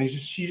blah, blah, blah. And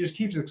she just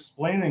keeps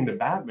explaining to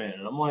Batman.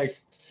 And I'm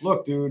like,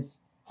 look, dude,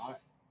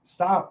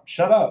 stop,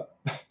 shut up.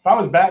 If I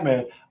was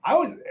Batman, I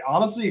was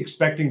honestly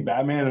expecting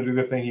Batman to do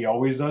the thing he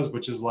always does,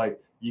 which is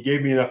like, you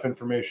gave me enough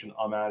information,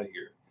 I'm out of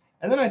here.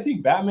 And then I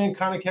think Batman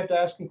kind of kept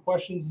asking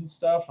questions and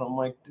stuff. And I'm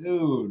like,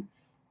 dude,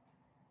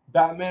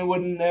 Batman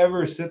would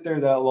never sit there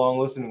that long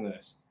listening to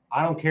this.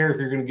 I don't care if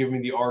you're going to give me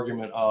the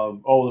argument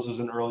of, oh, this is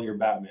an earlier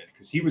Batman,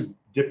 because he was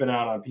dipping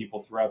out on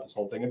people throughout this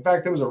whole thing. In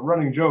fact, there was a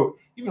running joke.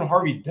 Even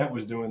Harvey Dent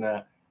was doing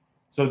that.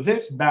 So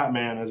this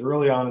Batman, as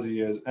early on as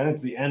he is, and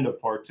it's the end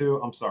of part two,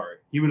 I'm sorry,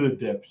 he would have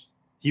dipped.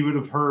 He would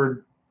have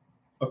heard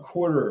a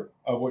quarter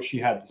of what she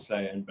had to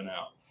say and been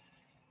out.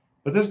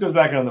 But this goes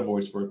back on the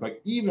voice work.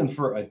 Like, even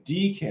for a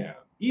decam,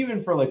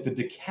 even for like the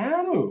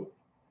Decamu,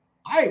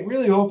 I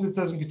really hope this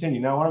doesn't continue.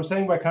 Now, what I'm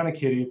saying by kind of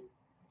kiddie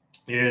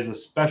is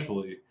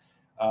especially,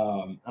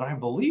 and I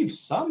believe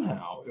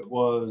somehow it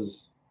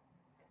was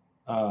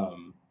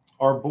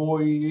our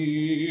boy,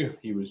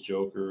 he was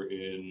Joker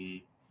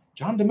in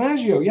John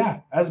DiMaggio, yeah,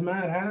 as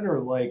Mad Hatter.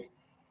 Like,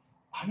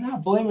 I'm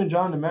not blaming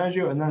John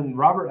DiMaggio. And then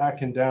Robert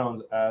Atkin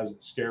Downes as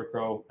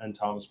Scarecrow and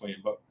Thomas Wayne,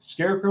 but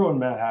Scarecrow and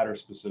Mad Hatter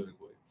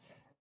specifically.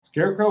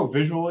 Scarecrow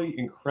visually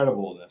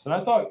incredible in this, and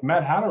I thought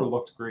Mad Hatter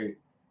looked great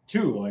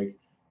too. Like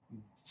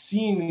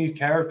seeing these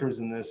characters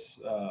in this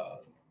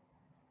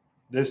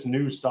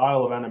new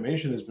style of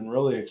animation has been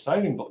really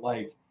exciting. But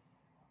like,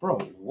 bro,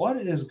 what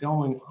is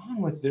going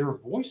on with their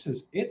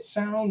voices? It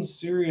sounds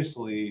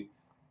seriously,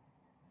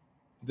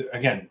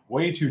 again,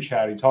 way too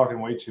chatty, talking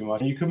way too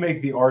much. And you could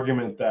make the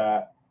argument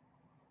that.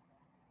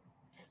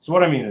 So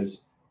what I mean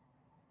is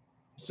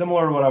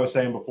similar to what I was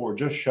saying before.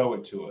 Just show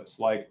it to us.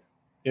 Like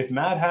if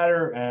Mad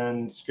Hatter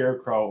and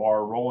Scarecrow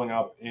are rolling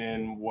up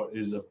in what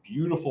is a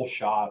beautiful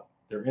shot,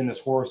 they're in this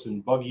horse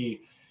and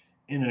buggy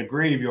in a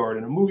graveyard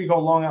in a movie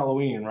called Long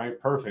Halloween, right?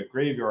 Perfect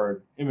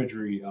graveyard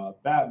imagery,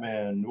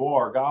 Batman,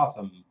 noir,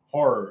 Gotham,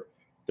 horror.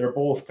 They're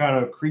both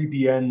kind of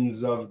creepy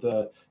ends of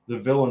the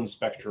villain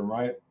spectrum,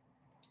 right?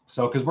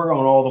 So because we're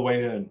going all the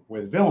way in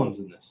with villains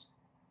in this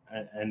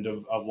end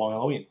of Long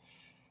Halloween,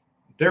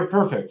 they're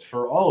perfect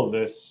for all of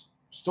this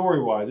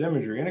story-wise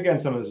imagery. And again,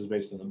 some of this is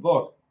based in the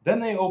book. Then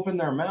they open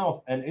their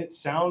mouth, and it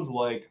sounds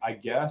like, I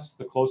guess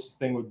the closest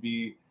thing would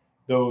be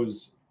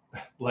those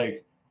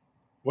like,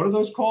 what are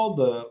those called?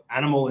 The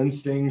Animal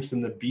Instincts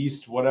and the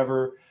Beast,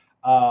 whatever,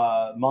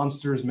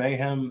 Monsters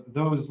Mayhem.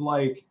 Those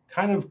like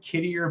kind of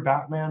kiddier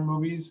Batman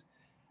movies.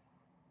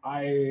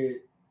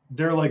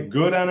 They're like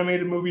good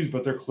animated movies,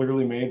 but they're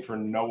clearly made for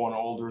no one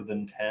older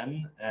than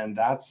 10, and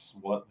that's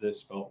what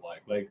this felt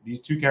like. Like these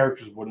two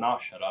characters would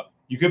not shut up.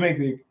 You could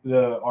make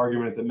the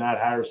argument that Mad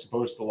Hatter is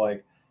supposed to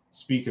like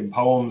speak in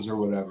poems or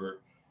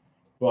whatever,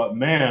 but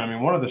man, I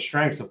mean, one of the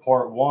strengths of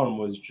part one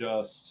was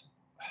just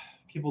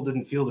people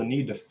didn't feel the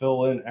need to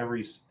fill in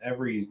every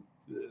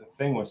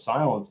thing with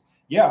silence.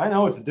 Yeah, I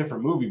know it's a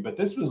different movie, but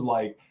this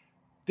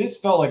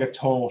felt like a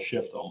tonal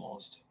shift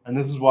almost. And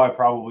this is why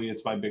probably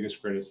it's my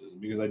biggest criticism,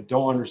 because I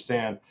don't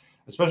understand,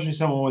 especially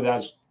someone with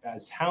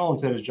as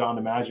talented as John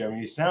DiMaggio. I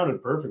mean, he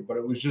sounded perfect, but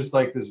it was just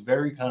like this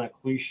very kind of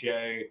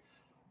cliche,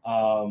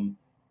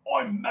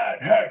 I'm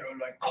Mad Hatter,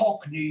 like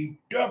Cockney,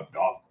 dub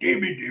dub,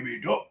 dibby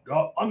dibby dub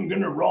dub. I'm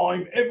gonna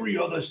rhyme every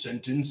other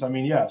sentence. I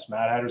mean, yes,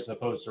 Mad Hatter's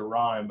supposed to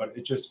rhyme, but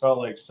it just felt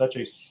like such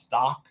a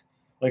stock.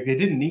 Like they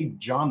didn't need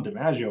John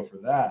DiMaggio for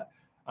that.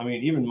 I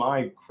mean, even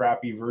my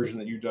crappy version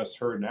that you just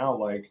heard now,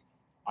 like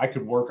I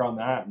could work on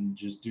that and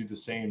just do the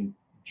same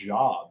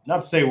job.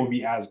 Not to say it would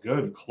be as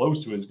good,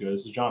 close to as good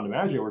as John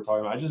DiMaggio we're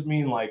talking about. I just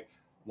mean like,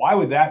 why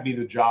would that be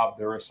the job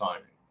they're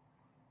assigning?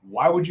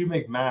 Why would you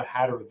make Mad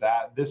Hatter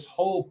that? This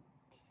whole,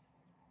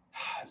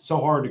 it's so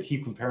hard to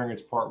keep comparing it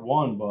to part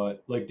one,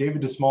 but like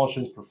David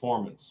Dastmalchian's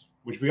performance,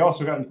 which we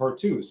also got in part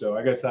two. So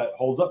I guess that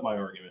holds up my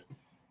argument.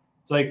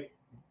 It's like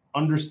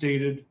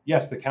understated.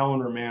 Yes, the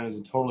Calendar Man is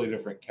a totally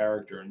different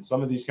character, and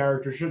some of these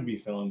characters should be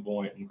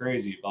flamboyant and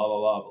crazy, blah blah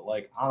blah. But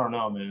like, I don't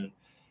know, man.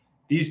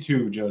 These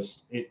two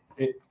just it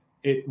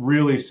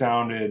really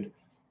sounded,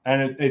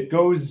 and it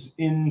goes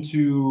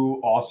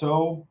into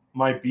also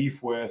my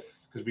beef with,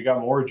 because we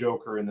got more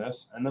Joker in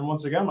this, and then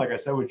once again, like I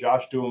said with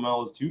Josh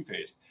Duhamel as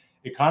Two-Face,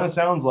 it kind of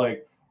sounds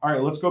like, all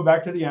right, let's go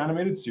back to the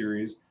animated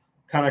series,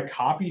 kind of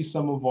copy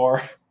some of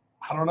our,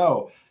 I don't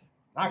know,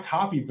 not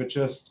copy, but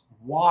just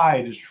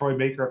why does Troy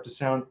Baker have to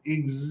sound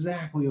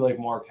exactly like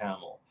Mark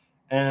Hamill?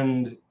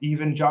 And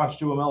even Josh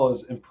Duhamel,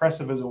 as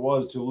impressive as it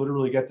was to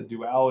literally get the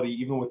duality,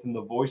 even within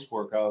the voice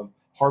work of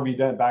Harvey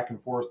Dent back and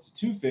forth to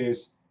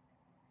Two-Face,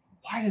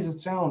 why does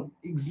it sound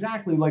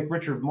exactly like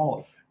Richard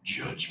Mall?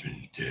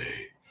 Judgment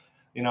Day.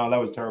 You know, that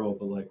was terrible,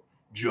 but like,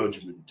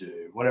 Judgment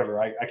Day, whatever.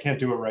 I can't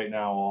do it right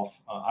now off.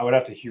 I would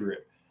have to hear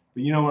it.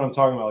 But you know what I'm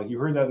talking about. Like, you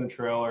heard that in the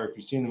trailer. If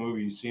you've seen the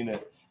movie, you've seen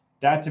it.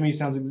 That to me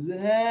sounds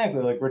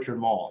exactly like Richard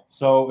Mall.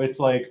 So it's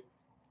like,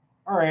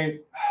 all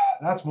right,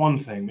 that's one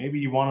thing. Maybe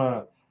you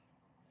want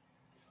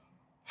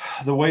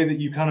to, the way that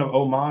you kind of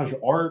homage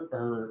art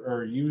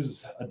or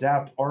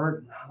adapt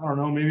art, I don't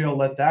know, maybe I'll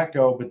let that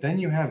go. But then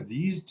you have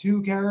these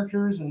two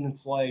characters, and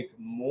it's like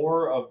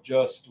more of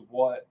just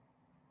what,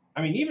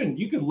 I mean, even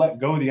you could let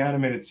go of the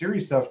animated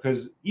series stuff,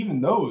 because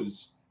even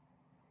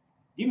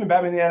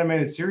Batman the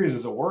Animated Series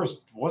as a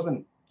worst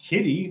wasn't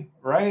kiddie,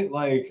 right?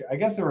 Like, I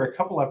guess there were a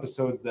couple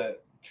episodes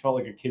that felt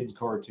like a kid's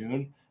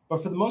cartoon,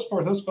 but for the most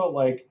part, those felt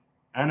like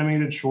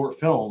animated short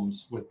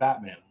films with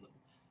Batman.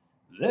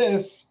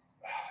 This,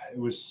 it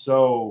was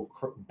so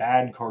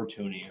bad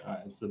cartoony.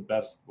 It's the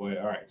best way.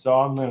 All right, so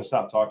I'm going to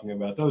stop talking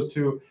about those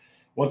two.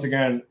 Once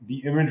again, the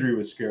imagery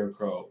with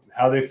Scarecrow,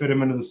 how they fit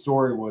him into the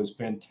story was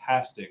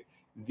fantastic.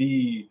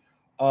 It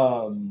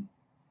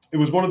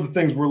was one of the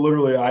things where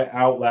literally I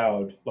out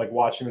loud, like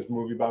watching this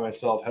movie by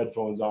myself,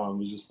 headphones on,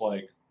 was just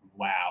like,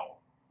 wow.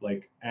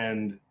 Like,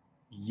 and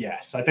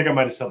yes, I think I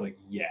might have said like,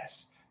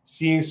 yes.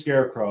 Seeing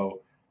Scarecrow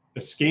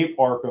escape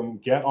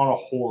Arkham, get on a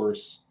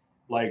horse,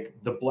 like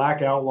the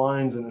black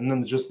outlines and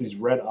then just these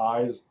red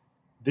eyes.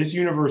 This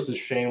universe is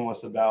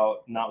shameless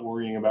about not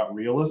worrying about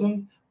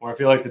realism, where I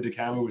feel like the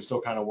Dikami was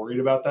still kind of worried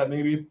about that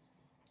maybe.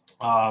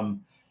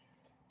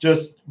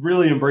 Just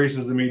really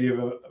embraces the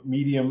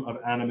medium of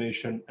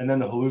animation, and then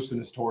the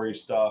hallucinatory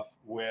stuff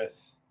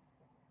with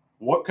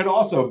what could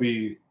also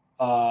be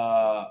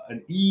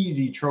an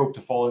easy trope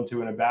to fall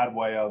into in a bad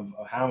way of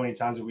how many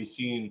times have we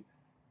seen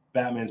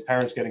Batman's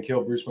parents getting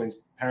killed, Bruce Wayne's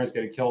parents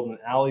getting killed in an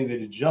alley. They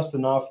did just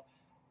enough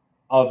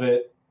of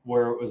it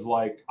where it was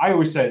like, I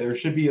always say there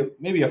should be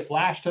maybe a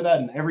flash to that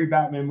in every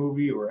Batman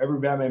movie, or every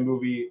Batman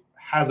movie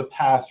has a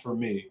pass from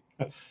me.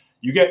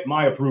 You get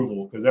my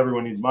approval because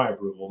everyone needs my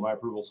approval. My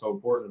approval is so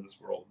important in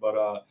this world.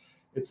 But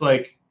it's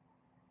like,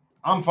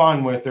 I'm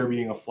fine with there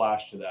being a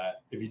flash to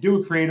that. If you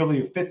do it creatively,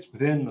 it fits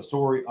within the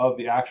story of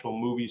the actual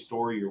movie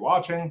story you're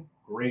watching,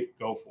 great,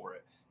 go for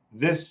it.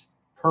 This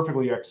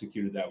perfectly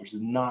executed that, which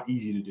is not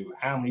easy to do.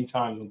 How many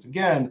times, once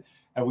again,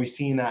 have we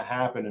seen that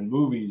happen in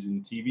movies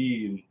and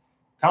TV and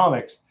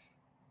comics,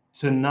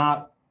 to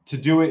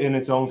do it in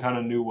its own kind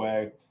of new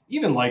way?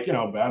 Even like,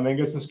 Batman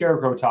gets the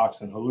Scarecrow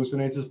toxin,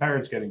 hallucinates his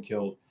parents getting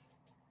killed.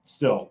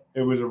 Still,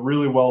 it was a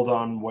really well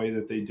done way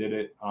that they did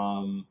it.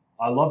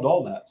 I loved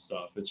all that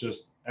stuff. It's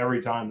just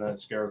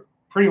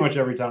pretty much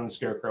every time the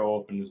Scarecrow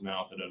opened his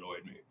mouth, it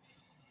annoyed me.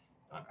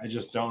 I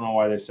just don't know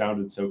why they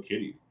sounded so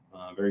kiddie,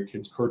 very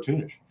kids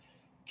cartoonish.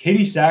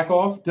 Katie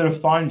Sackhoff did a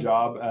fine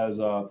job as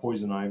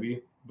Poison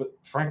Ivy, but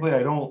frankly,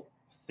 I don't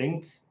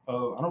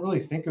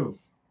really think of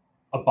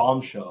a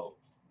bombshell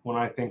when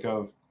I think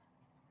of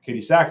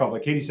Katie Sackhoff.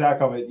 Like Katie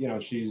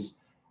Sackhoff, she's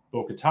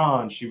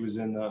Bo-Katan. She was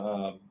in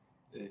the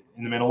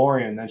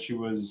Mandalorian. Then she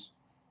was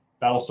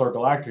Battlestar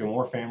Galactica,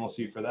 more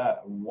fantasy for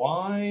that.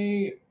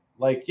 Why?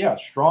 Like, yeah,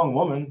 strong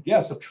woman.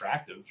 Yes,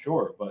 attractive,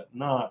 sure, but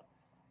not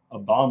a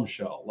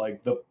bombshell.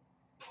 Like the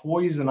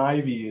Poison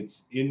Ivy,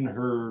 it's in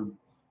her,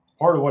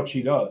 part of what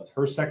she does.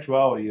 Her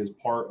sexuality is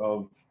part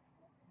of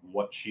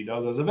what she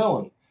does as a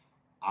villain.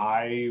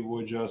 I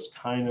would just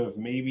kind of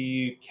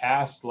maybe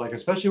cast, like,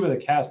 especially with a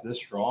cast this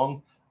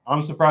strong,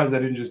 I'm surprised I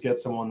didn't just get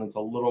someone that's a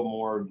little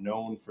more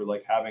known for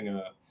like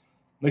having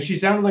like she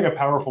sounded like a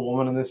powerful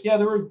woman in this. Yeah,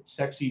 there were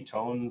sexy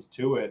tones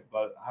to it,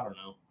 but I don't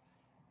know.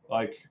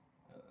 Like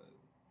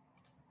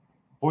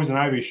Poison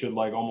Ivy should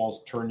like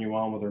almost turn you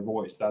on with her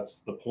voice. That's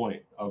the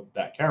point of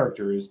that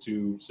character, is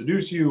to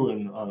seduce you.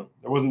 And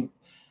there wasn't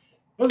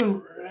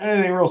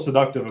anything real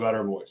seductive about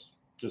her voice.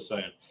 Just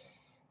saying.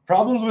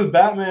 Problems with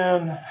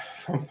Batman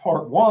from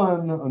part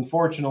one,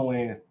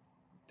 unfortunately,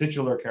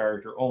 titular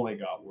character only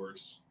got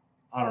worse.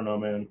 I don't know,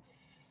 man.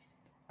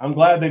 I'm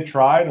glad they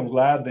tried. I'm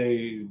glad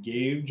they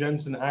gave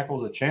Jensen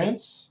Ackles a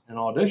chance in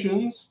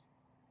auditions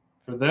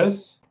for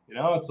this.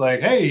 It's like,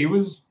 hey, he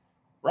was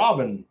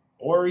Robin,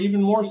 or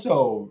even more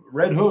so,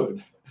 Red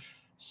Hood.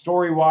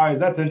 Story-wise,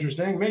 that's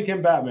interesting. Make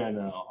him Batman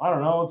now. I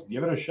don't know. Let's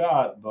give it a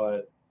shot.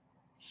 But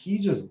he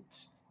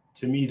just,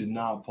 to me, did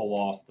not pull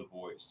off the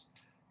voice.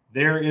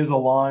 There is a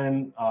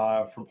line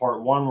from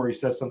part one where he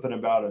says something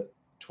about a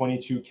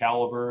 22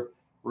 caliber,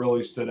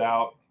 really stood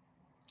out.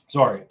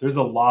 Sorry, there's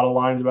a lot of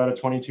lines about a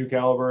 22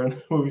 caliber in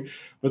the movie,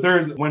 but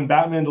when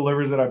Batman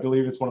delivers it, I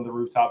believe it's one of the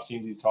rooftop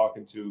scenes. He's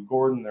talking to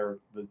Gordon. They're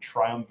the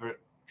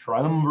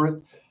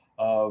triumvirate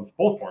of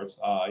both parts.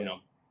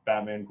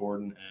 Batman,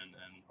 Gordon,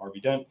 and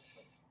Harvey Dent,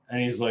 and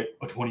he's like,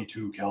 a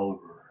 22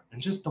 caliber, and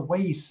just the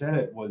way he said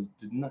it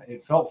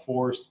it felt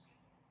forced.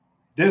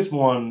 This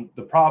one,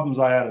 the problems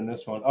I had in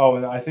this one. Oh,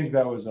 and I think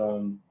that was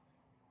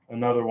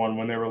another one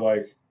when they were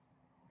like,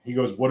 he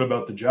goes, "What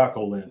about the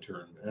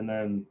jack-o'-lantern?" And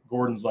then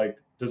Gordon's like,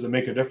 "Does it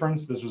make a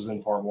difference?" This was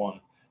in part one,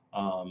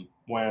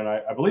 when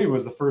I believe it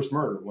was the first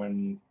murder,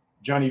 when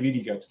Johnny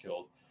Vitti gets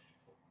killed.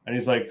 And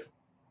he's like,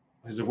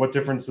 "What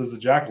difference does the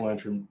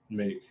jack-o'-lantern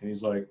make?" And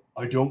he's like,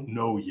 "I don't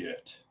know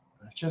yet."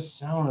 And it just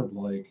sounded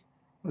like,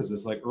 what is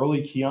this, like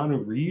early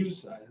Keanu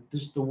Reeves?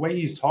 Just the way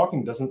he's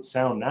talking doesn't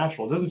sound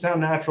natural. It doesn't sound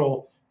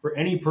natural for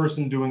any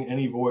person doing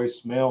any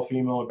voice, male,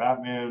 female,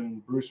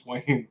 Batman, Bruce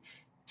Wayne,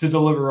 to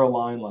deliver a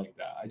line like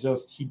that.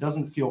 He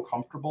doesn't feel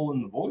comfortable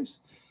in the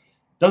voice.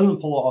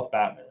 Doesn't pull off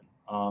Batman.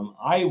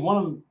 One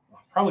of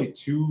probably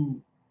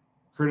two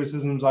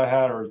criticisms I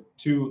had, or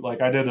two,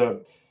 like I did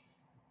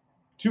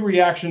two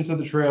reactions to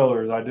the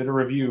trailers. I did a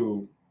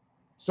review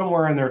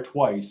somewhere in there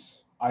twice.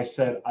 I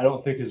said, I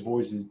don't think his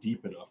voice is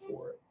deep enough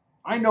for it.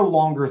 I no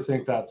longer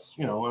think that's,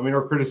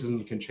 our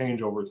criticism can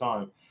change over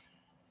time.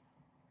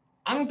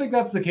 I don't think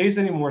that's the case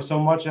anymore, so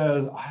much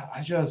as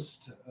I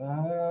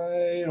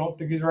don't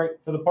think he's right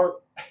for the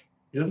part.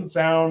 He doesn't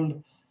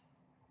sound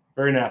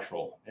very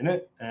natural in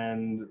it,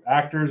 and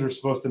actors are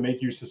supposed to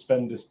make you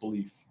suspend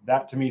disbelief.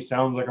 That to me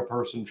sounds like a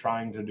person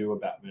trying to do a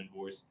Batman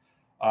voice.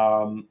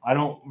 I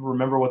don't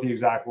remember what the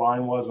exact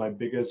line was. My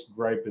biggest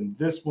gripe in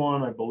this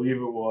one, I believe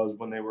it was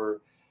when they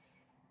were,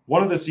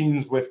 one of the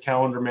scenes with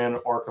Calendar Man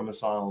at Arkham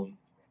Asylum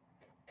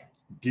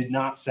did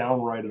not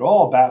sound right at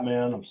all.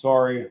 Batman, I'm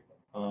sorry.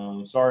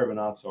 Sorry, but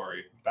not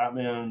sorry.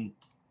 Batman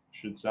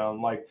should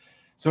sound like,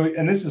 so,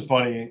 and this is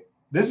funny.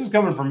 This is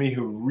coming from me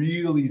who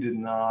really did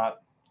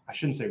not, I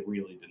shouldn't say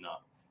really did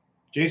not.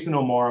 Jason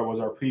O'Mara was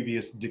our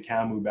previous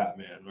DeCamu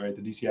Batman, right?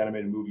 The DC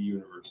animated movie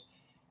universe.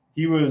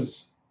 He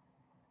was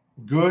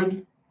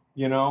good,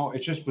 it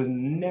just would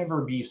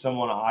never be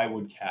someone I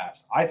would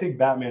cast. I think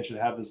Batman should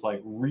have this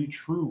like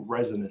true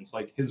resonance.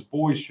 Like his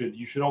voice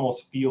you should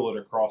almost feel it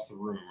across the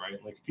room,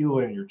 right? Like feel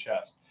it in your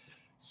chest.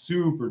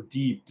 Super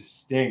deep,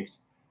 distinct,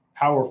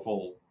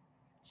 powerful,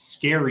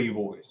 scary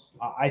voice.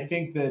 I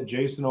think that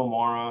Jason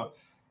O'Mara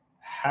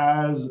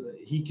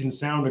he can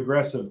sound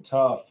aggressive,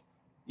 tough,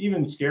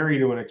 even scary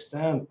to an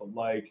extent, but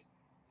like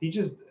he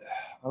just,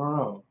 I don't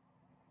know.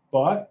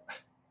 But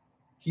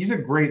he's a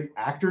great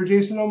actor,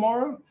 Jason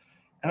O'Mara.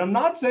 And I'm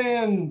not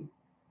saying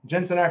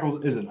Jensen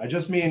Ackles isn't. I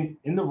just mean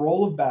in the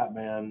role of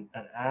Batman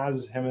and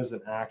as him as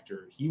an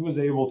actor, he was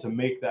able to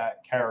make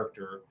that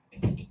character,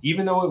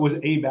 even though it was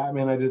a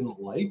Batman I didn't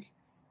like,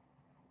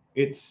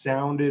 it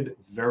sounded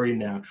very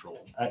natural.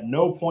 At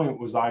no point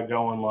was I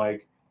going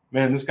like,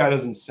 man, this guy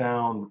doesn't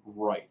sound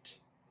right.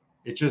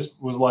 It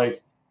just was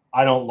like,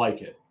 I don't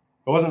like it.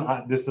 It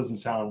wasn't, this doesn't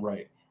sound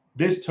right.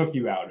 This took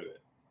you out of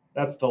it.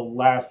 That's the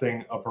last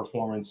thing a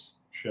performance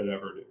should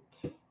ever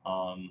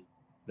do.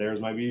 There's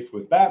my beef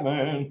with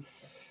Batman.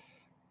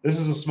 This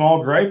is a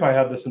small gripe. I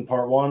had this in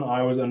part one.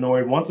 I was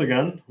annoyed once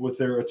again with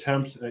their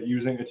attempt at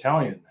using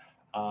Italian.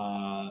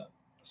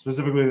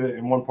 Specifically,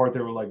 in one part, they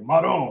were like,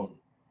 Madon,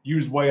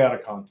 used way out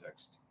of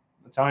context.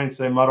 Italians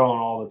say Madon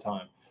all the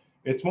time.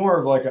 It's more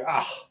of like,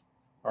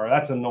 or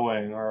that's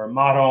annoying, or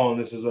Madon,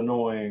 this is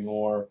annoying,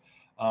 or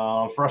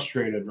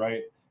frustrated,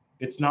 right?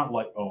 It's not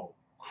like, oh,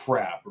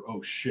 crap, or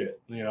oh,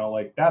 shit. You know,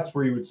 like that's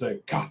where you would say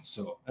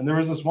cazzo. And there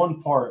was this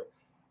one part,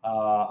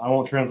 I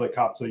won't translate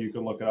cazzo, you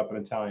can look it up in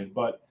Italian,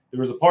 but there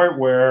was a part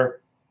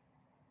where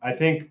I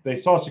think they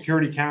saw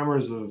security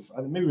cameras of,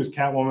 maybe it was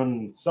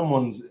Catwoman,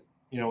 someone's,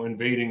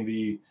 invading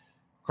the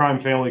crime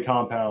family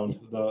compound,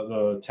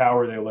 the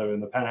tower they live in,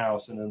 the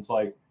penthouse. And it's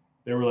like,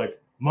 they were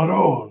like,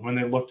 Maron, when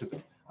they looked at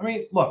them. I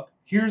mean, look,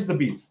 here's the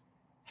beef.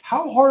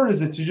 How hard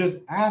is it to just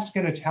ask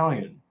an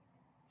Italian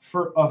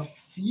for a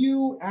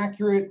few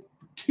accurate,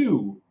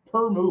 2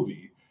 per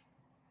movie,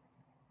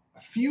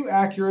 a few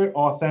accurate,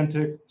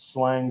 authentic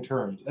slang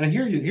terms? And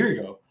here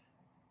you go.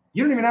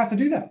 You don't even have to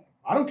do that.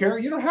 I don't care.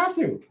 You don't have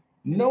to.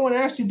 No one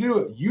asked you to do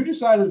it. You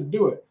decided to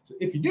do it. So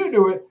if you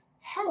do it,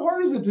 how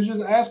hard is it to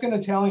just ask an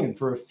Italian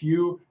for a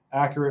few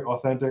accurate,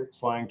 authentic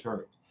slang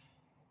terms?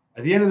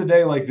 At the end of the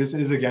day, like, this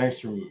is a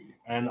gangster movie.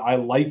 And I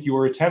like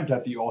your attempt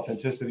at the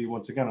authenticity.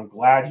 Once again, I'm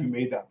glad you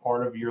made that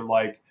part of your,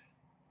 like,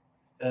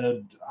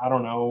 I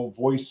don't know,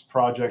 voice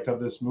project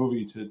of this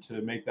movie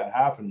to make that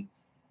happen.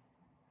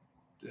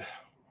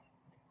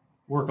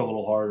 Work a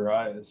little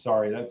harder.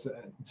 Sorry, that's,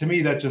 to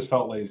me, that just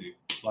felt lazy.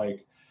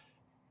 Like,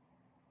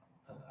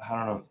 I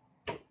don't know.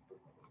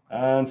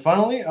 And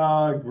finally,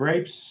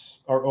 grapes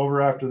are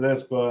over after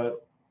this,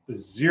 but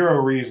zero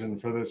reason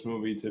for this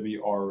movie to be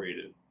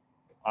R-rated.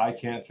 I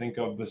can't think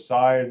of,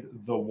 beside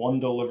the one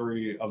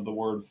delivery of the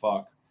word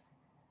fuck.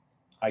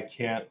 I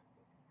can't.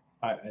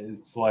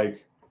 It's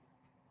like,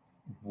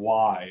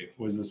 why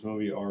was this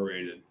movie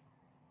R-rated?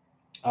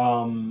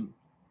 Part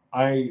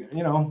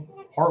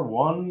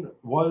one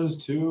was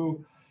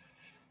to,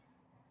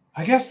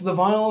 I guess, the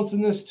violence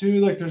in this too.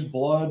 Like, there's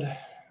blood.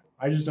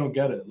 I just don't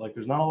get it. Like,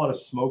 there's not a lot of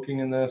smoking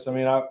in this. I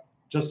mean,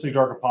 Justice League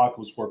Dark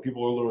Apocalypse, where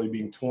people are literally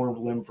being torn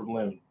limb from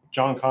limb.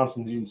 John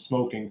Constantine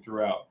smoking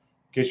throughout.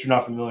 In case you're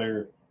not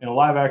familiar, in a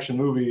live-action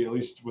movie, at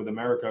least with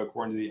America,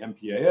 according to the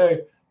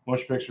MPAA,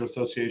 Motion Picture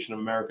Association of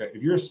America,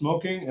 if you're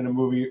smoking in a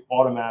movie,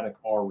 automatic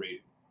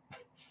R-rated.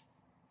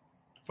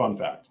 Fun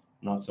fact.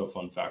 Not so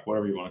fun fact,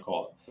 whatever you want to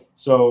call it.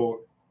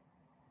 So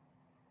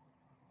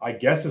I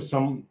guess if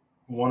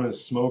someone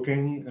is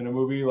smoking in a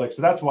movie, like,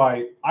 so that's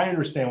why I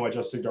understand why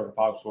Justice League Dark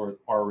Apocalypse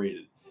are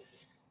rated.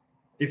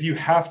 If you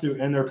have to,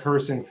 and they're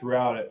cursing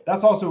throughout it,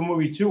 that's also a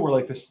movie too where,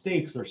 like, the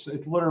stakes are,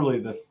 it's literally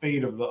the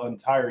fate of the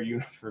entire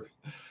universe.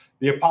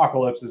 The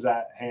apocalypse is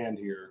at hand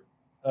here,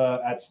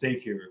 at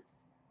stake here.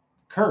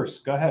 Curse,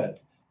 go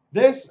ahead.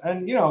 This,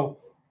 and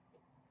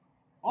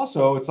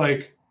also it's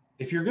like,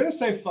 if you're gonna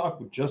say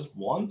fuck just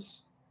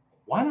once,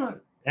 why not,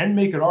 and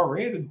make it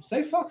R-rated?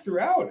 Say fuck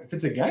throughout. If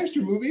it's a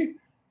gangster movie,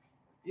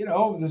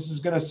 this is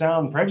going to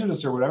sound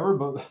prejudiced or whatever,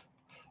 but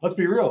let's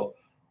be real.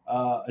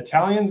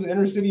 Italians,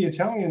 inner city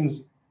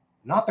Italians,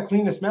 not the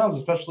cleanest mouths,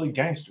 especially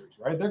gangsters,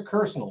 right? They're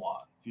cursing a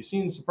lot. If you've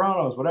seen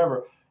Sopranos,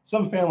 whatever,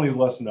 some families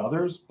less than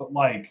others, but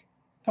like,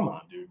 come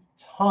on, dude,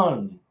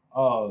 ton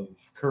of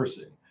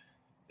cursing.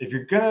 If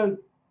you're going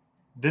to,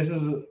 this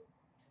is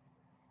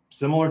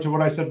similar to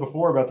what I said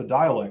before about the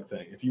dialect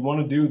thing. If you want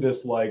to do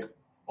this, like,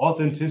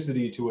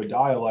 authenticity to a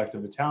dialect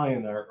of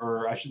Italian,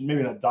 or I should,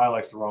 maybe not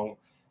dialect's the wrong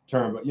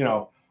term, but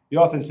the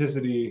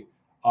authenticity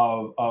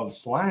of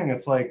slang,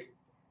 it's like,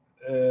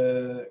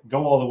 go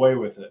all the way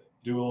with it.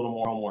 Do a little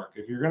more homework.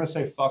 If you're gonna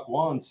say fuck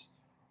once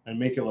and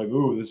make it like,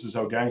 ooh, this is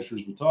how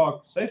gangsters would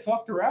talk, say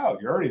fuck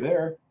throughout. You're already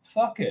there.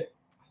 Fuck it.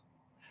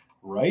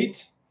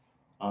 Right?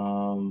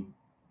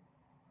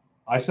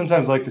 I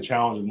sometimes like the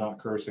challenge of not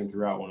cursing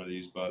throughout one of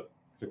these, but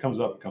if it comes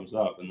up, it comes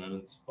up, and then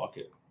it's fuck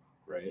it.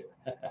 Right?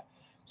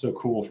 So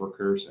cool for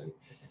cursing.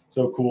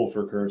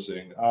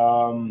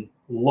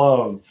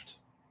 Loved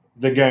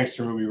the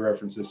gangster movie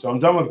references. So I'm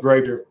done with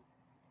Graper.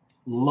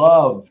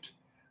 Loved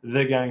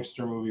the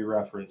gangster movie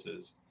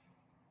references.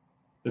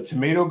 The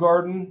Tomato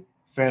Garden,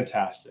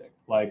 fantastic.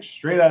 Like,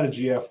 straight out of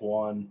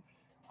GF1.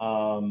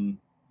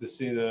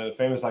 The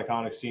famous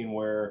iconic scene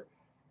where,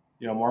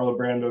 Marlon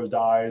Brando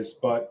dies,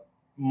 but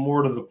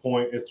more to the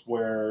point, it's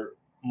where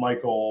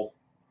Michael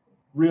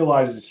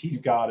realizes he's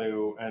got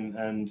to,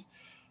 and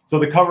so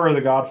the cover of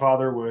The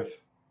Godfather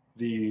with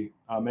the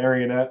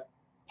marionette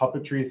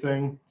puppetry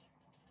thing,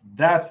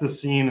 that's the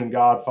scene in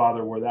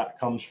Godfather where that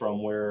comes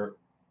from, where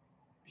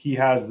he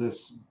has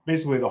this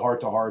basically the heart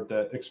to heart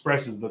that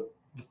expresses the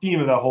theme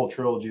of that whole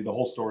trilogy, the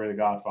whole story of The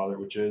Godfather,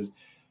 which is,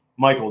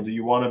 Michael, do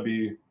you want to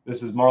be,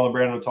 this is Marlon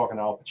Brando talking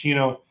to Al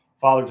Pacino,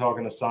 father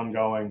talking to son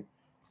going,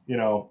 you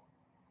know,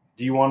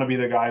 do you want to be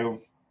the guy who,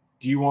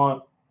 do you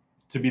want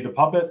to be the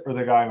puppet or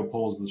the guy who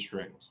pulls the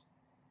strings?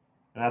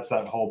 And that's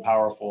that whole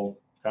powerful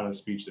kind of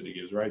speech that he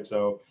gives, right?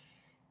 So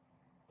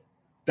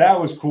that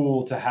was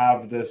cool to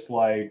have this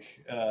like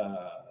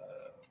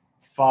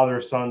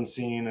father-son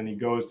scene, and he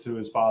goes to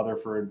his father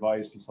for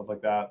advice and stuff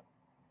like that.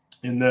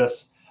 In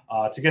this,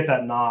 to get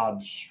that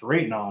nod,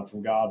 straight nod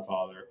from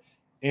Godfather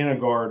in a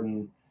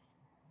garden,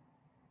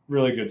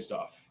 really good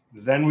stuff.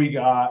 Then we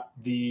got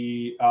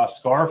the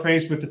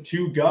Scarface with the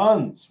two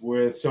guns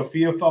with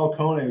Sofia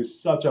Falcone,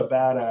 who's such a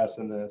badass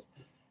in this.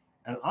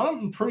 And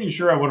I'm pretty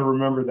sure I would have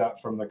remembered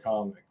that from the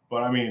comic.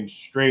 But I mean,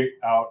 straight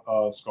out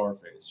of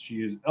Scarface.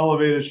 She is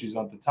elevated. She's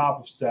on the top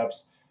of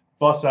steps,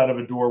 busts out of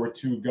a door with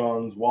two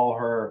guns while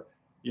her,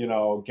 you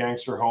know,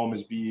 gangster home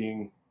is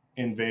being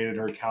invaded.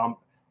 Her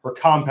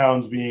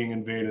compound's being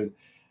invaded.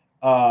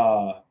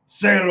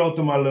 Say hello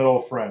to my little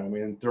friend. I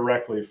mean,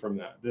 directly from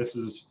that. This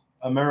is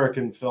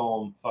American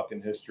film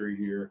fucking history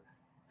here,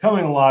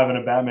 coming alive in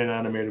a Batman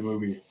animated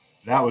movie.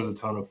 That was a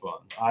ton of fun.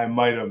 I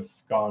might have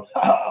gone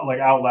like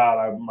out loud.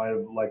 I might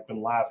have like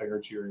been laughing or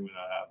cheering when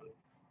that happened.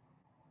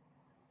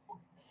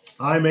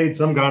 I made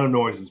some kind of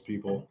noises,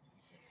 people.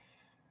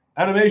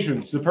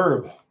 Animation,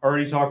 superb.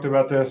 Already talked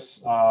about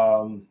this.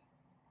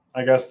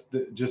 I guess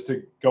just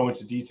to go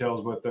into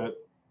details with it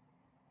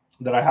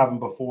that I haven't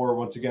before.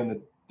 Once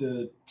again,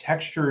 the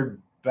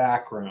textured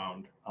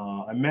background.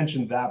 I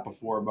mentioned that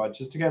before, but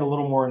just to get a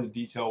little more into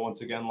detail,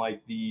 once again,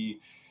 like the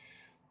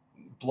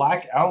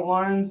black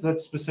outlines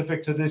that's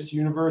specific to this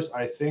universe,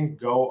 I think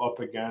go up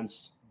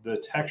against the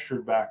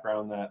textured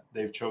background that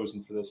they've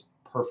chosen for this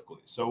perfectly.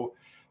 So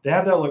they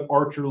have that like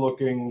Archer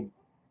looking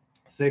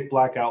thick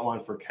black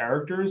outline for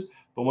characters,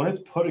 but when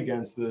it's put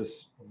against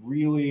this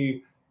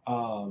really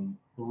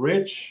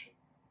rich,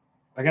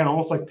 again,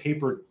 almost like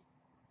paper,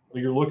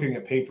 you're looking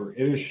at paper.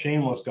 It is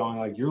shameless going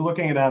like you're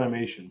looking at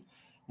animation.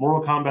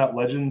 Mortal Kombat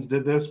Legends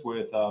did this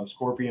with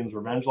Scorpion's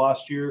Revenge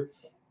last year,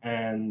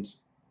 and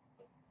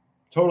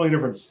totally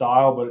different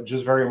style, but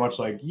just very much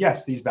like,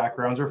 yes, these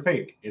backgrounds are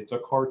fake. It's a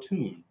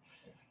cartoon.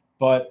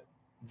 But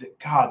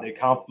God, they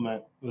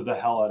complement the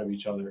hell out of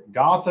each other.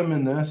 Gotham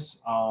in this,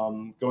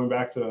 going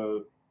back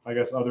to, I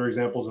guess, other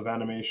examples of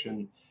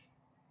animation,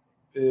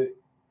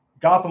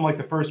 Gotham, like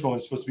the first one,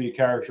 is supposed to be a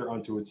character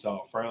unto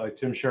itself, right? Like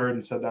Tim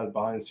Sheridan said that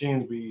behind the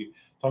scenes. We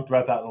talked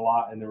about that a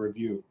lot in the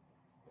review.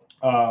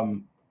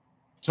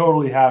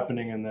 Totally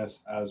happening in this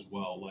as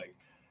well. Like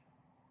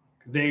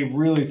they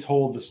really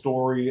told the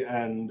story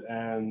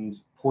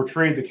and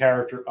portrayed the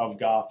character of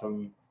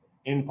Gotham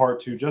in part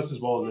 2 just as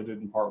well as they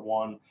did in part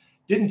 1.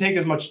 Didn't take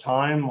as much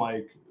time,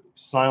 like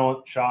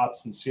silent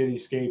shots and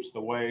cityscapes, the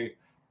way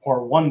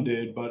part 1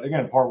 did. But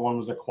again, part 1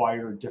 was a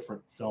quieter,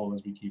 different film,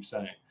 as we keep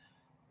saying.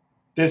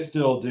 This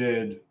still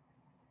did,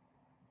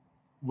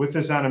 with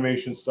this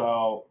animation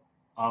style,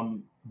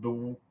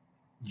 the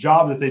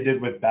job that they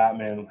did with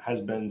Batman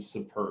has been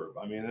superb.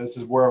 I mean, this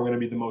is where I'm going to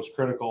be the most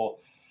critical.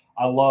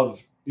 I love,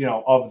 you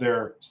know, of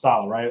their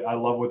style, right? I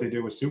love what they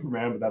did with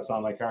Superman, but that's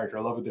not my character.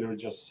 I love what they did with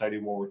Justice Society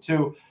World War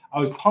II. I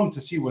was pumped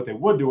to see what they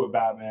would do with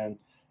Batman.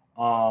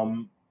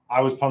 I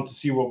was pumped to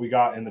see what we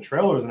got in the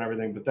trailers and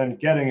everything, but then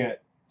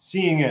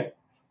seeing it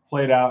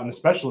played out, and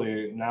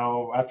especially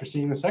now after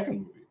seeing the second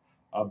movie,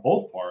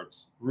 both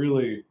parts,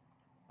 really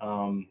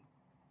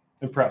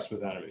impressed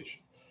with animation.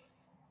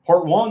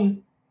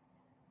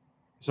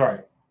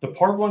 The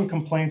part 1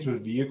 complaints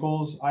with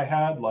vehicles I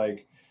had,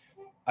 like,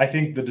 I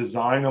think the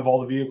design of all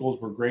the vehicles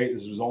were great.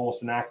 This was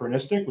almost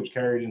anachronistic, which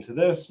carried into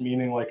this,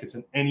 meaning like it's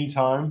an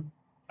anytime,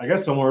 I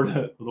guess similar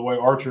to the way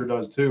Archer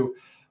does too,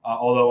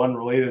 although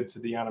unrelated to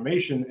the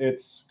animation.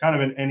 It's kind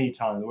of an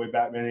anytime, the way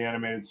Batman the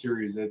Animated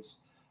Series, it's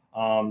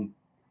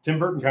Tim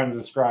Burton kind of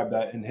described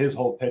that in his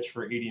whole pitch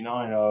for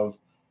 89 of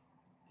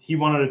he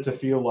wanted it to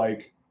feel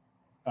like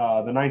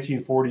the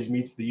 1940s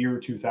meets the year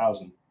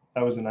 2000.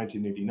 That was in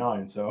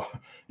 1989. So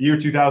the year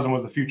 2000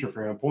 was the future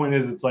for him. Point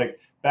is, it's like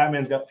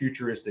Batman's got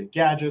futuristic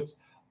gadgets,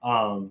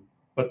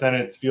 but then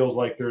it feels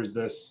like there's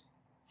this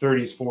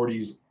 30s,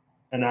 40s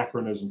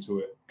anachronism to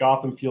it.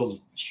 Gotham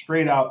feels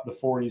straight out the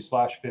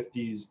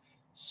 40s/50s,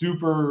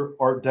 super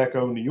Art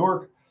Deco New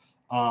York.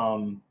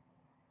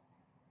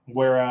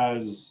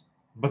 Whereas,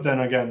 but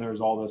then again,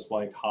 there's all this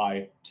like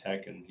high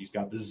tech, and he's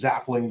got the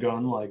Zeppelin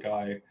gun. Like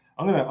I'm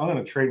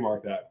gonna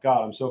trademark that.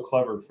 God, I'm so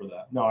clever for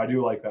that. No, I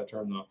do like that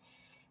term though.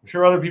 I'm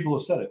sure other people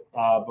have said it,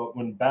 but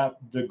when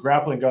the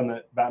grappling gun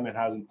that Batman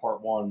has in part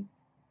 1,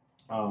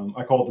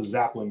 I call it the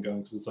Zeppelin gun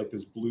because it's like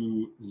this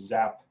blue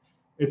zap.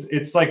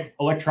 It's like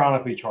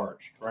electronically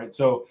charged, right?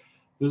 So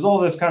there's all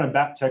this kind of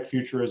bat tech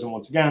futurism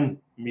once again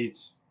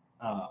meets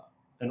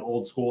an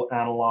old school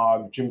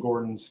analog. Jim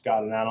Gordon's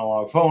got an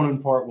analog phone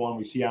in part one.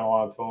 We see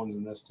analog phones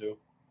in this too.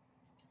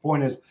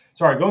 Point is,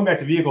 sorry, going back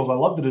to vehicles, I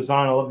love the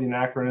design. I love the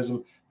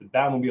anachronism. The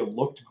Batmobile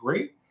looked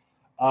great.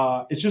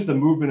 It's just the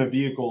movement of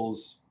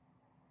vehicles.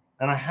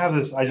 And I have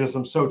this,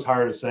 I'm so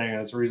tired of saying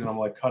it. It's the reason I'm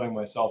like cutting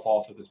myself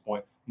off at this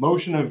point.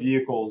 Motion of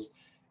vehicles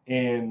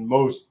in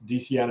most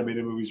DC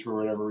animated movies for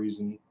whatever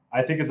reason.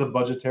 I think it's a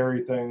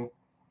budgetary thing.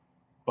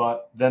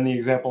 But then the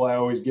example I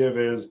always give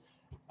is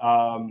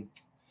Batman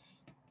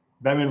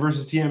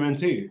versus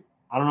TMNT.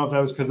 I don't know if that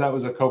was because that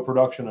was a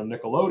co-production of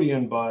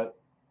Nickelodeon, but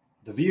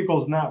the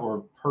vehicles in that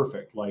were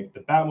perfect. Like the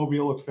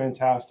Batmobile looked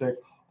fantastic.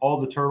 All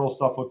the turtle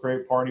stuff looked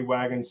great. Party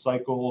wagons,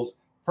 cycles,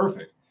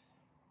 perfect.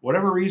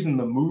 Whatever reason,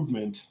 the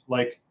movement,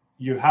 like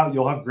you'll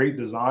have great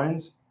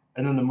designs,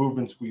 and then the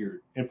movement's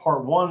weird. In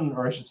part one,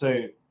 or I should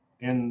say,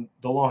 in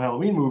the Long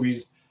Halloween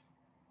movies,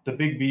 the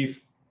big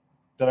beef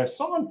that I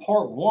saw in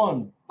part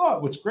one,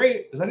 but what's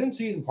great is I didn't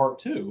see it in part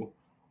two,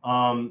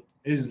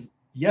 is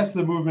yes,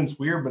 the movement's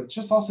weird, but it's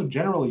just also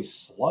generally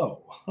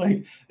slow.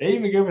 Like they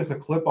even gave us a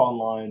clip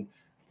online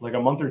like a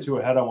month or two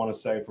ahead, I want to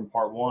say, from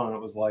part one, and it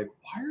was like,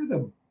 why are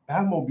the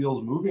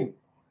Batmobiles moving?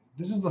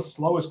 This is the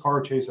slowest car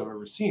chase I've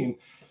ever seen.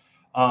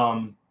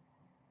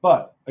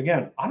 But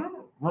again, I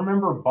don't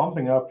remember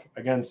bumping up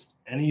against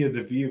any of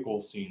the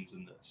vehicle scenes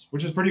in this,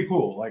 which is pretty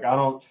cool. Like I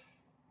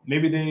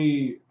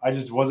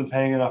just wasn't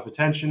paying enough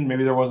attention.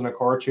 Maybe there wasn't a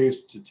car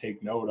chase to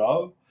take note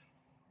of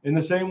in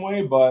the same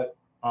way, but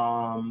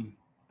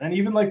and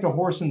even like the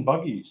horse and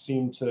buggy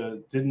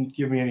didn't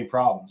give me any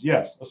problems.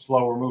 Yes, a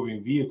slower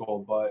moving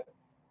vehicle, but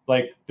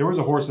like there was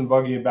a horse and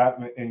buggy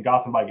in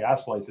Gotham by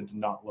Gaslight that did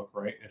not look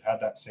right. It had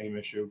that same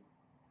issue.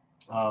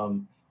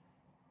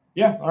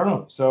 Yeah, I don't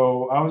know.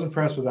 So I was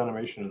impressed with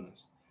animation in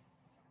this.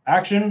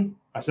 Action,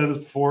 I said this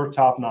before,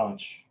 top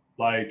notch.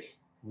 Like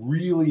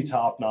really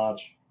top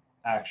notch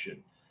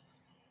action.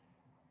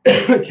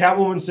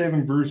 Catwoman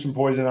saving Bruce from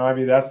Poison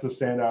Ivy, that's the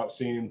standout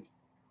scene.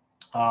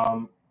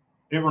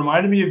 It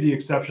reminded me of the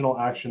exceptional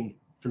action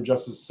from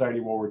Justice Society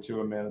World War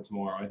II and Man of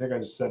Tomorrow. I think I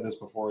just said this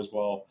before as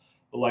well.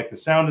 But like the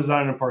sound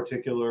design in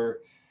particular,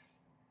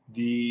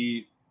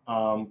 the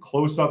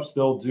close-ups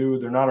they'll do,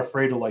 they're not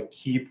afraid to like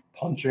keep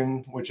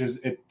punching, which is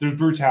there's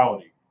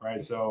brutality,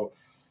 right? So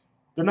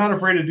they're not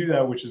afraid to do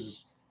that, which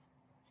is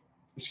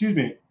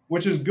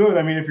good.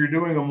 I mean, if you're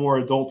doing a more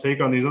adult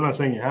take on these, I'm not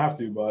saying you have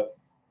to, but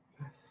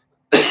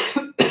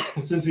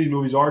since these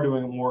movies are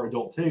doing a more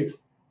adult take,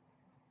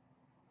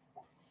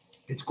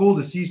 it's cool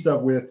to see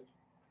stuff with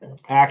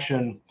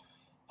action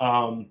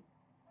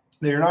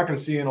that you're not going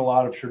to see in a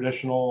lot of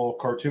traditional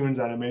cartoons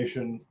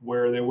animation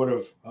where they would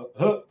have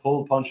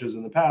pulled punches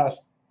in the past,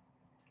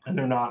 and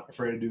they're not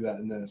afraid to do that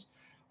in this.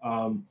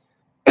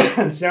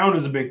 And sound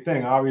is a big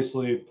thing.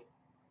 Obviously,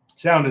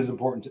 sound is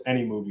important to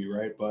any movie,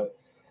 right? But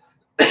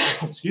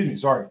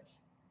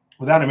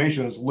with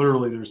animation, it's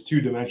literally there's two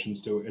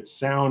dimensions to it. It's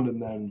sound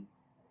and then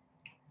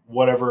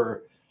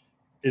whatever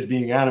is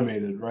being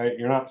animated, right?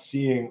 You're not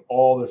seeing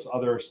all this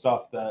other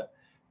stuff that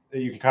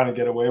you can kind of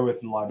get away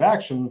with in live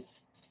action.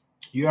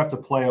 You have to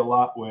play a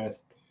lot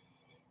with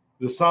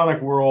the sonic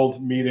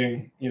world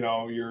meeting,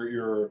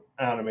 your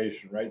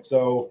animation, right?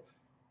 So,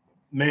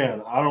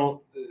 man,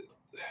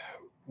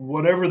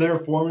 whatever their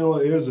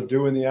formula is of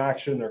doing the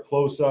action, their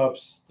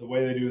close-ups, the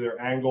way they do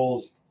their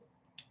angles,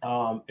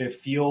 it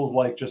feels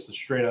like just a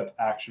straight-up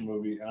action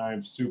movie, and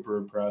I'm super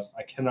impressed.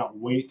 I cannot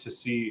wait to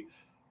see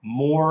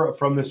more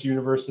from this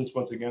universe, since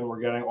once again we're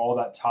getting all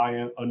that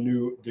tie-in, a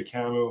new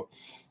DeCamu.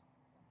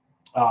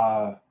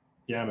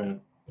 Yeah,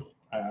 man,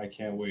 I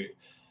can't wait.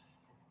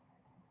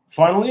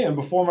 Finally, and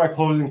before my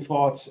closing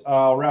thoughts,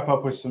 I'll wrap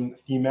up with some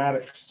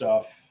thematic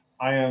stuff.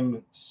 I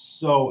am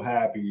so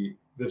happy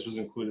this was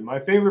included. My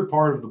favorite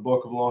part of the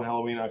book of Long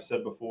Halloween, I've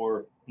said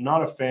before, I'm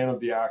not a fan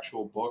of the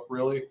actual book,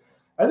 really.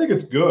 I think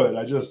it's good.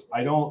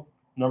 I don't,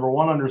 number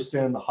one,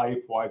 understand the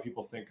hype, why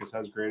people think it's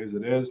as great as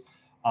it is.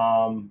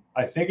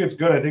 I think it's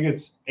good. I think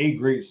it's a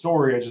great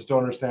story. I just don't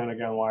understand,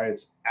 again, why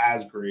it's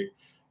as great.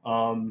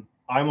 I'm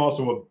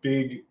also a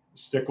big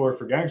stickler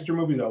for gangster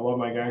movies. I love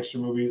my gangster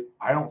movies.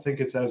 I don't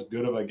think it's as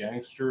good of a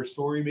gangster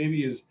story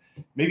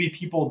maybe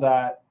people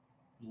that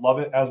love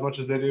it as much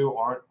as they do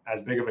aren't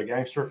as big of a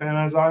gangster fan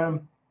as I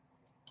am.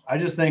 I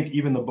just think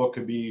even the book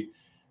could be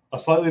a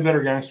slightly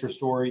better gangster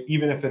story,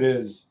 even if it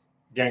is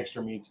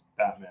gangster meets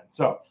Batman.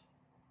 So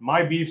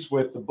my beefs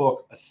with the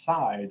book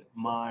aside,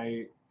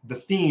 the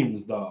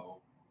themes, though,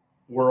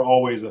 were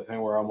always a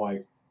thing where I'm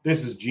like,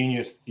 this is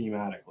genius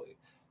thematically.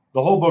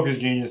 The whole book is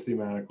genius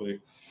thematically.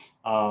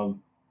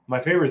 My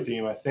favorite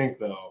theme, I think,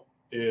 though,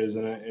 is,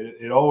 and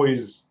it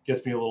always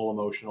gets me a little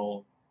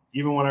emotional,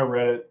 even when I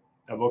read it,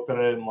 a book that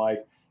I didn't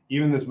like,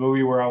 even this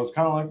movie where I was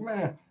kind of like,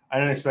 meh, I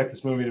didn't expect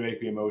this movie to make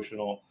me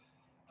emotional,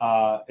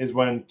 is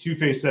when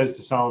Two-Face says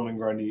to Solomon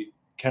Grundy,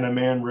 can a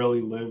man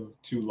really live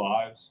two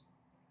lives?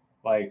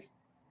 Like,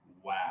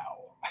 wow.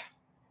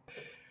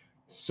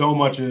 So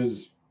much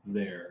is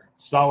there.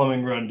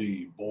 Solomon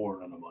Grundy,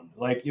 born on a Monday.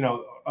 Like,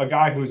 a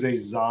guy who's a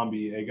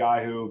zombie, a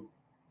guy who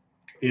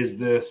is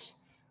this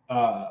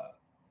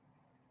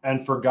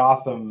And for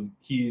Gotham,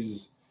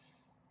 he's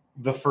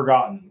the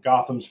forgotten.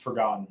 Gotham's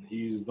forgotten.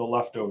 He's the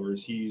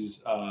leftovers. He's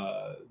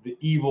the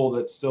evil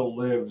that still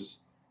lives,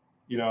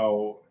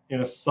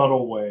 in a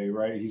subtle way,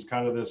 right? He's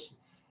kind of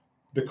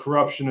the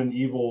corruption and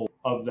evil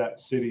of that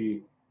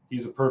city.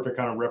 He's a perfect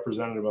kind of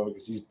representative of it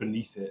because he's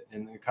beneath it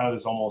in kind of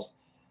this almost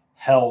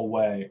hell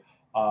way.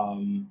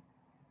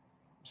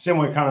 Same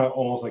way, kind of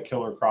almost like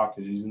Killer Croc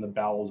is. He's in the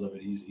bowels of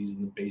it. He's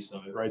in the base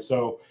of it, right?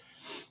 So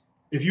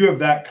if you have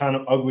that kind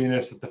of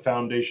ugliness at the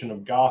foundation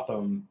of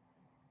Gotham,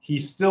 he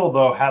still,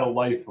 though, had a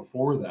life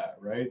before that,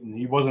 right? And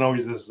he wasn't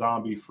always this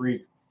zombie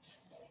freak,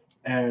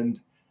 and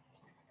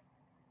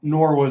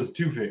nor was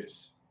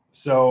Two-Face.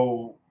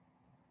 So,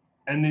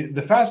 and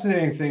the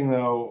fascinating thing,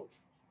 though,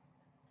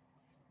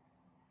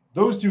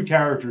 those two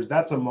characters,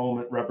 that's a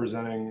moment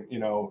representing,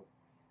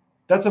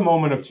 that's a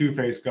moment of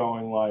Two-Face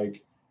going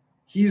like,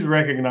 he's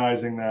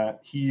recognizing that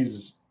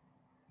he's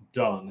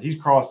done. He's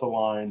crossed the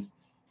line.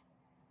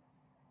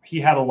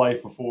 He had a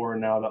life before,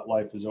 and now that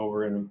life is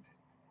over, and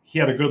he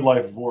had a good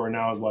life before, and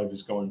now his life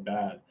is going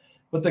bad.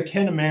 But the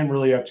can a man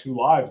really have two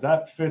lives?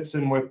 That fits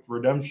in with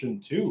redemption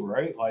too,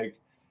 right? Like,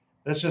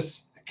 that's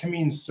just, it can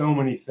mean so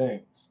many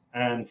things.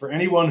 And for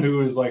anyone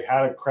who has like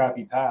had a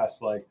crappy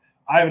past, like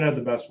I haven't had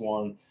the best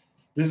one.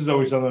 This is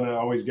always something that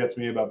always gets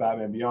me about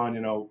Batman Beyond.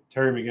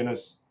 Terry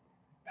McGinnis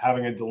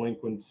having a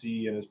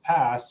delinquency in his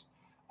past,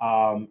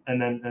 and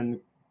then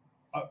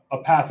a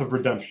path of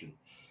redemption.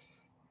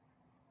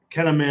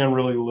 Can a man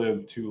really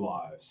live two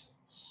lives?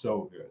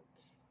 So good.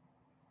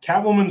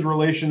 Catwoman's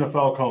relation to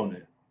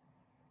Falcone,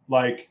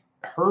 like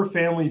her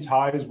family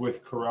ties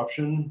with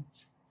corruption,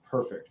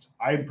 perfect.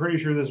 I'm pretty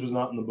sure this was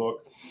not in the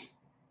book.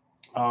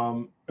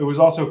 It was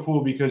also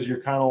cool because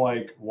you're kind of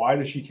like, why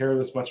does she care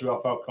this much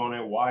about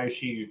Falcone? Why is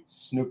she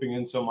snooping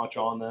in so much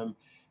on them?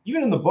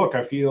 Even in the book,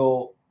 I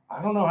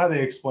don't know how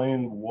they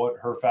explain what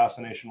her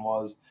fascination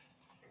was.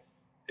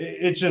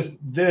 It's just,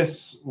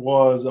 this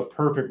was a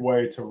perfect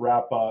way to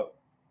wrap up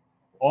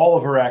all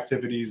of her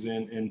activities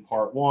in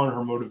part one.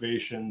 Her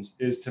motivations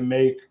is to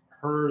make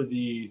her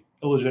the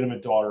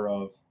illegitimate daughter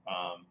of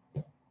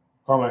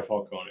Carmine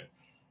Falcone.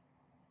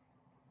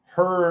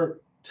 Her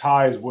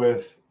ties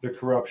with the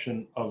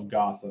corruption of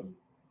Gotham,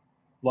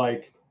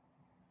 like,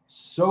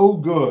 so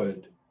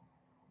good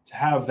to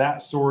have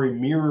that story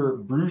mirror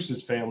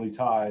Bruce's family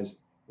ties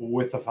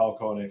with the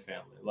Falcone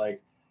family.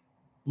 Like,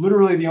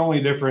 literally the only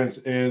difference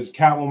is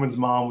Catwoman's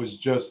mom was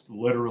just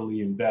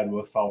literally in bed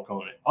with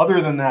Falcone.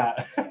 Other than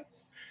that,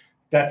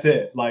 that's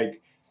it.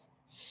 Like,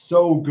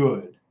 so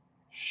good.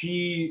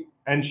 She's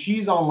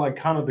on like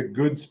kind of the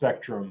good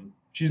spectrum.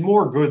 She's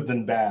more good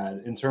than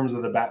bad in terms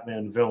of the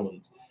Batman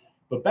villains.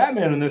 But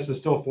Batman in this is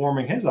still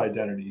forming his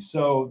identity.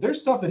 So there's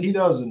stuff that he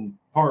does in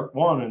part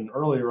one and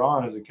earlier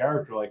on as a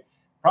character, like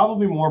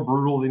probably more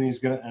brutal than he's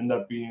going to end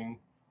up being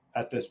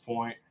at this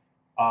point.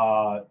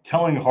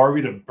 Telling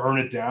Harvey to burn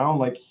it down.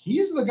 Like,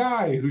 he's the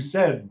guy who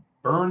said,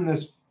 burn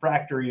this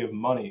factory of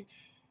money.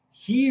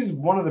 He's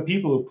one of the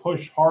people who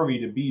pushed Harvey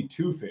to be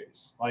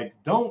Two-Face. Like,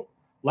 don't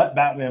let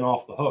Batman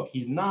off the hook.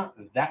 He's not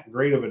that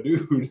great of a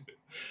dude.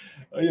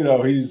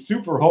 He's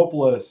super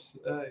hopeless.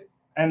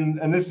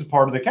 And this is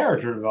part of the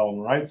character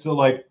development, right? So,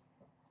 like,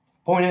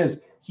 point is,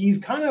 he's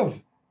kind of,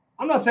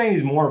 I'm not saying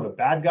he's more of a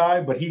bad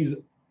guy, but he's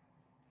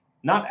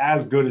not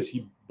as good as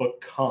he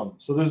become.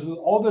 So there's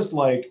all this,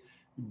 like,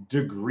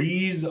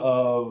 degrees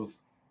of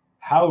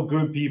how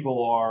good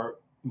people are,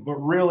 but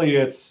really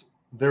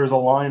there's a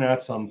line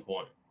at some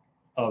point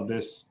of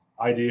this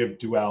idea of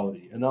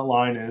duality. And that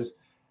line is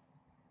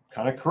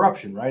kind of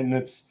corruption, right? And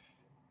it's,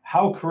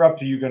 how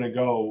corrupt are you going to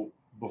go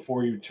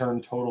before you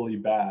turn totally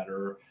bad?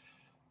 Or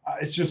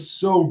it's just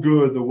so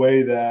good the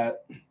way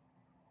that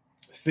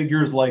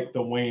figures like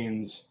the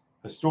Waynes,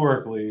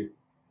 historically,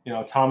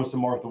 Thomas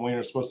and Martha Wayne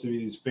are supposed to be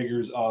these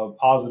figures of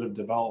positive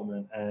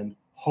development and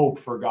hope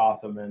for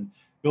Gotham and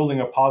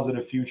building a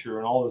positive future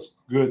and all this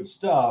good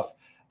stuff.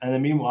 And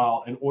then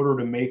meanwhile, in order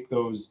to make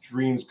those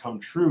dreams come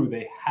true,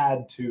 they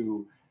had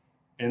to,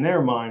 in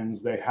their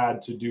minds, they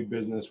had to do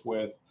business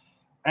with.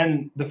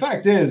 And the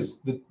fact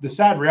is, the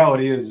sad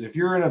reality is, if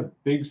you're in a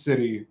big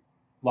city,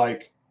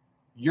 like,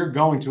 you're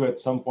going to at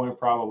some point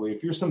probably,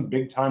 if you're some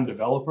big time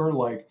developer,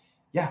 like,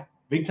 yeah,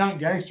 big time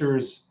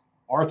gangsters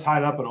are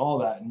tied up in all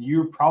that. And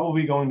you're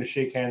probably going to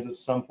shake hands at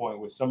some point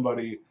with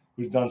somebody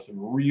who's done some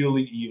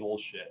really evil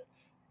shit.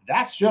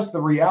 That's just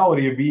the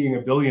reality of being a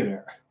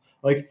billionaire.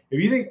 Like,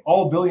 if you think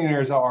all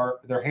billionaires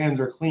their hands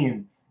are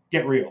clean,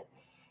 get real.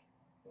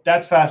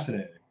 That's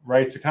fascinating,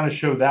 right? To kind of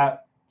show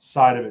that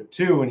side of it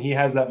too. And he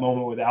has that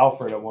moment with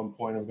Alfred at one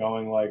point of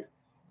going like,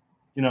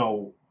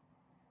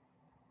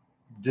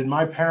 did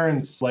my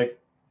parents, like,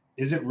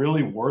 is it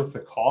really worth the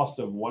cost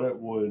of what it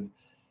would?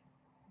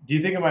 Do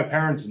you think if my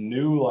parents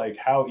knew like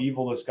how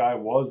evil this guy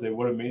was, they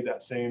would have made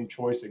that same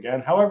choice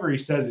again? However he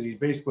says it, he's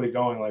basically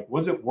going like,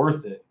 was it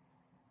worth it?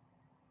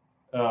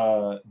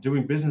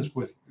 Doing business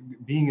with,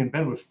 being in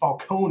bed with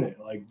Falcone,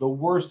 like the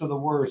worst of the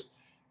worst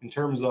in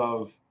terms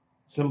of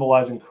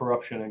symbolizing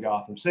corruption in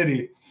Gotham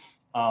City.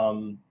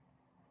 To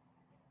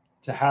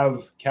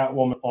have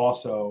Catwoman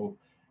also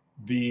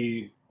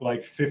be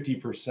like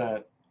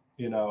 50%,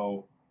 you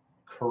know,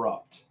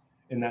 corrupt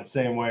in that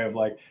same way of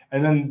like,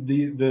 and then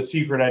the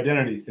secret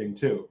identity thing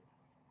too.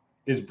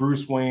 Is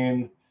Bruce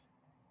Wayne,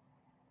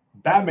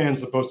 Batman's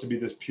supposed to be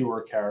this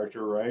pure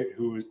character, right?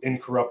 Who is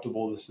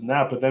incorruptible, this and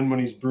that. But then when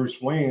he's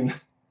Bruce Wayne,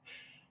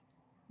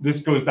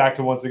 this goes back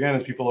to, once again,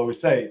 as people always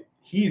say,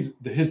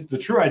 the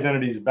true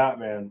identity is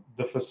Batman.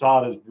 The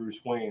facade is Bruce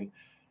Wayne.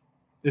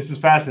 This is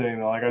fascinating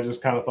though. Like, I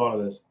just kind of thought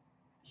of this.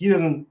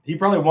 He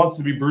probably wants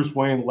to be Bruce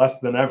Wayne less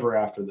than ever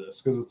after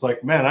this, because it's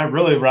like, man, I'd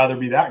really rather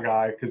be that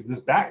guy, because this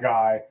Bat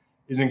guy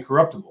is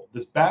incorruptible.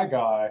 This bad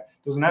guy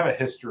doesn't have a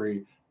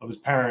history of his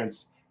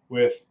parents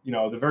with, you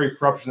know, the very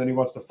corruption that he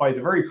wants to fight.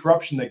 The very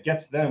corruption that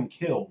gets them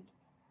killed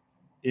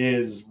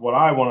is what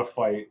I want to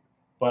fight,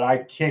 but I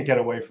can't get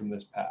away from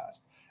this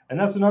past. And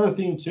that's another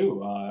theme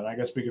too. And I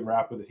guess we can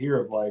wrap with it here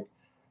of like,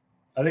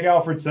 I think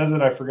Alfred says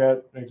it. I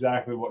forget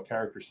exactly what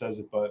character says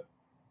it, but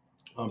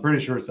I'm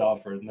pretty sure it's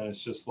Alfred. And then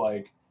it's just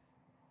like,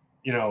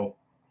 you know,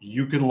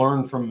 you can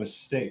learn from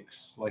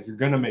mistakes. Like, you're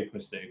going to make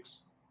mistakes.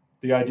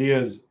 The idea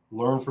is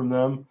learn from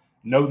them,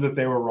 know that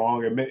they were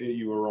wrong, admit that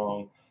you were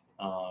wrong,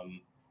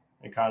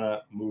 and kind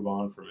of move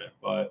on from it.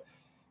 But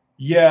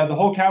yeah, the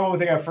whole Catwoman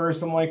thing at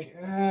first, I'm like,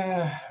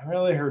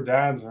 really, her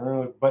dad's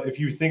really. But if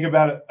you think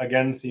about it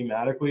again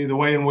thematically, the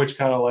way in which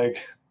kind of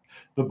like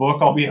the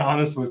book, I'll be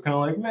honest, was kind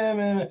of like,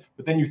 meh.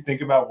 But then you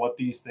think about what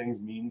these things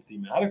mean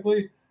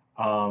thematically.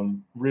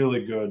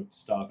 Really good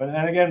stuff.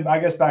 And again, I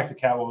guess back to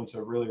Catwoman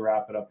to really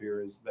wrap it up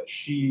here, is that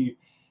she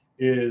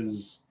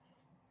is,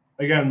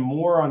 again,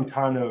 more on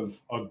kind of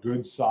a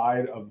good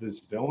side of this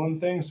villain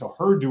thing. So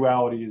her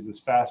duality is this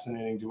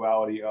fascinating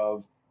duality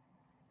of,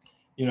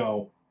 you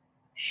know,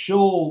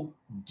 she'll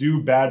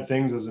do bad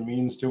things as a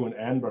means to an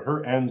end, but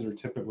her ends are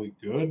typically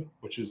good,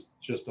 which is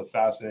just a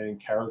fascinating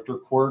character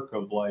quirk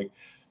of like,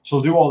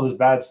 she'll do all this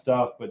bad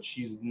stuff, but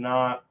she's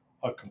not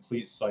a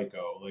complete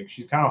psycho. Like,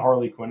 she's kind of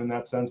Harley Quinn in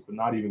that sense, but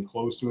not even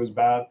close to as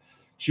bad.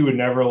 She would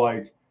never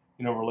like,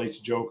 you know, relate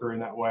to Joker in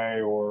that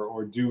way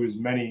or do as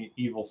many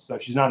evil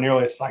stuff. She's not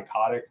nearly as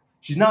psychotic.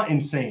 She's not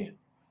insane.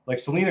 Like,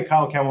 Selina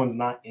Kyle Cameron's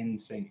not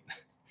insane.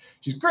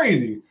 She's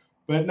crazy,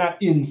 but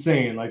not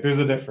insane. Like, there's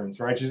a difference,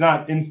 right? She's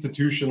not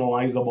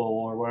institutionalizable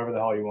or whatever the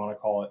hell you want to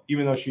call it,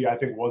 even though she, I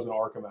think, was in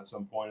Arkham at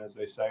some point, as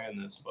they say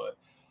in this. But,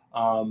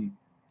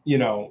 you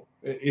know,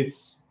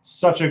 it's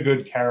such a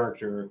good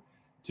character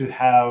to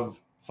have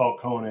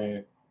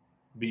Falcone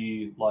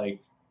be like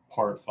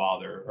part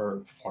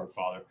father,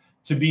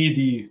 to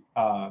be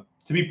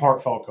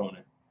part Falcone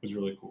was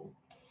really cool.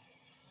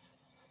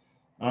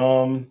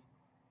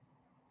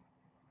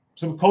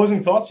 Some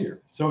closing thoughts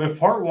here. So if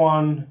part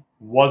one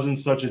wasn't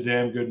such a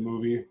damn good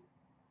movie,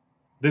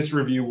 this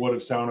review would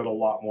have sounded a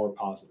lot more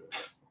positive.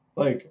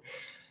 Like,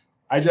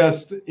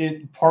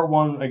 part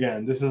one,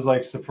 again, this is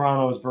like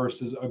Sopranos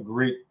versus a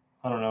great,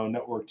 I don't know,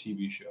 network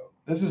TV show.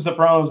 This is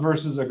Sopranos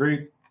versus a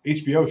great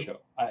HBO show.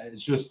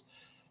 It's just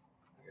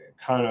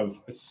kind of,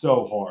 it's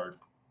so hard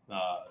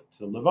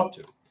to live up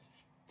to.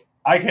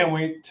 I can't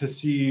wait to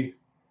see,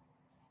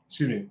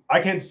 I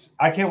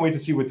can't wait to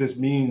see what this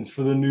means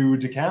for the new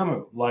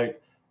DeCamu.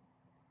 Like,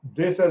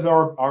 this as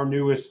our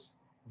newest,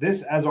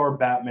 this as our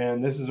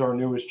Batman, this is our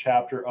newest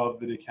chapter of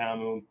the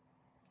DeCamu.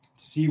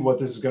 To see what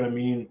this is going to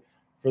mean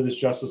for this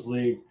Justice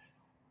League.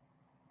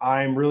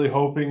 I'm really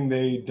hoping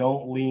they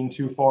don't lean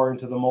too far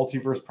into the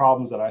multiverse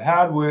problems that I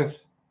had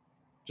with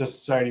Justice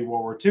Society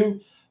World War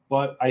II.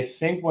 But I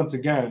think, once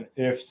again,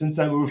 since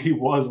that movie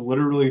was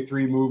literally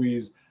 3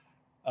 movies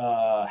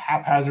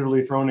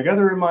haphazardly thrown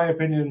together, in my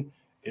opinion,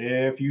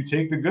 if you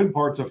take the good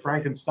parts of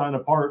Frankenstein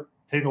apart,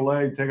 take a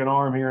leg, take an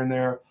arm here and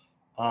there,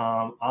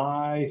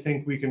 I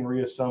think we can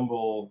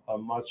reassemble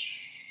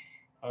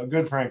a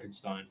good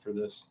Frankenstein for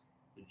this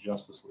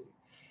Justice League.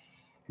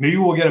 Maybe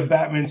we'll get a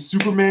Batman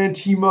Superman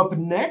team up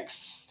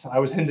next. I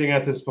was hinting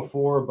at this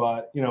before,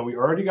 but you know, we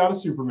already got a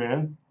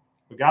Superman,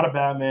 we got a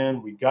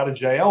Batman, we got a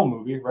JL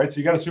movie, right? So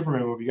you got a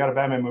Superman movie, you got a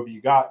Batman movie,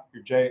 you got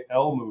your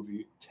JL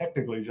movie,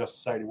 technically Justice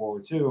Society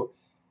World War II.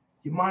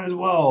 You might as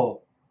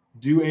well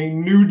do a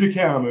new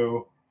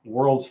DeCamu,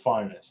 World's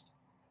Finest.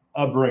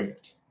 Bring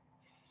it.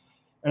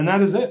 And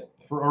that is it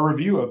for our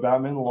review of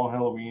Batman The Long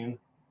Halloween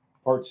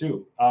Part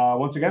 2.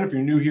 Once again, if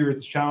you're new here at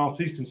the channel,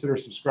 please consider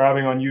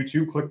subscribing on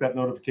YouTube. Click that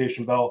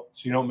notification bell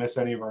so you don't miss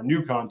any of our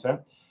new content.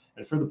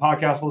 And for the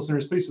podcast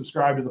listeners, please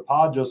subscribe to the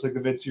pod. Just like the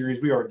vid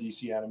series, we are a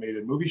DC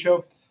animated movie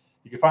show.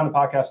 You can find the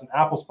podcast on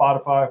Apple,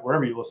 Spotify,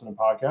 wherever you listen to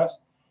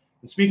podcasts.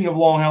 And speaking of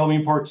Long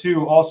Halloween Part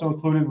 2, also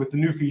included with the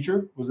new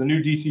feature was the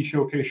new DC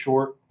Showcase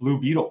short, Blue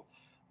Beetle.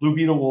 Blue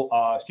Beetle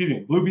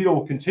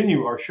will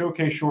continue our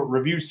Showcase short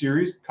review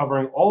series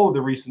covering all of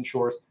the recent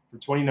shorts from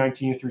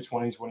 2019 through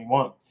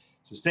 2021.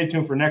 So stay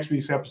tuned for next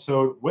week's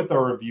episode with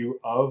our review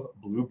of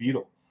Blue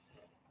Beetle.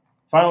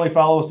 Finally,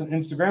 follow us on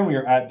Instagram. We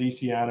are at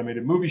DC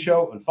Animated Movie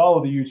Show, and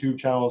follow the YouTube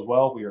channel as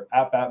well. We are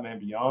at Batman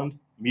Beyond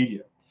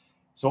Media.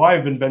 So I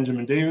have been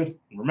Benjamin David,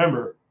 and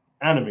remember,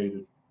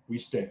 animated, we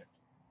stand.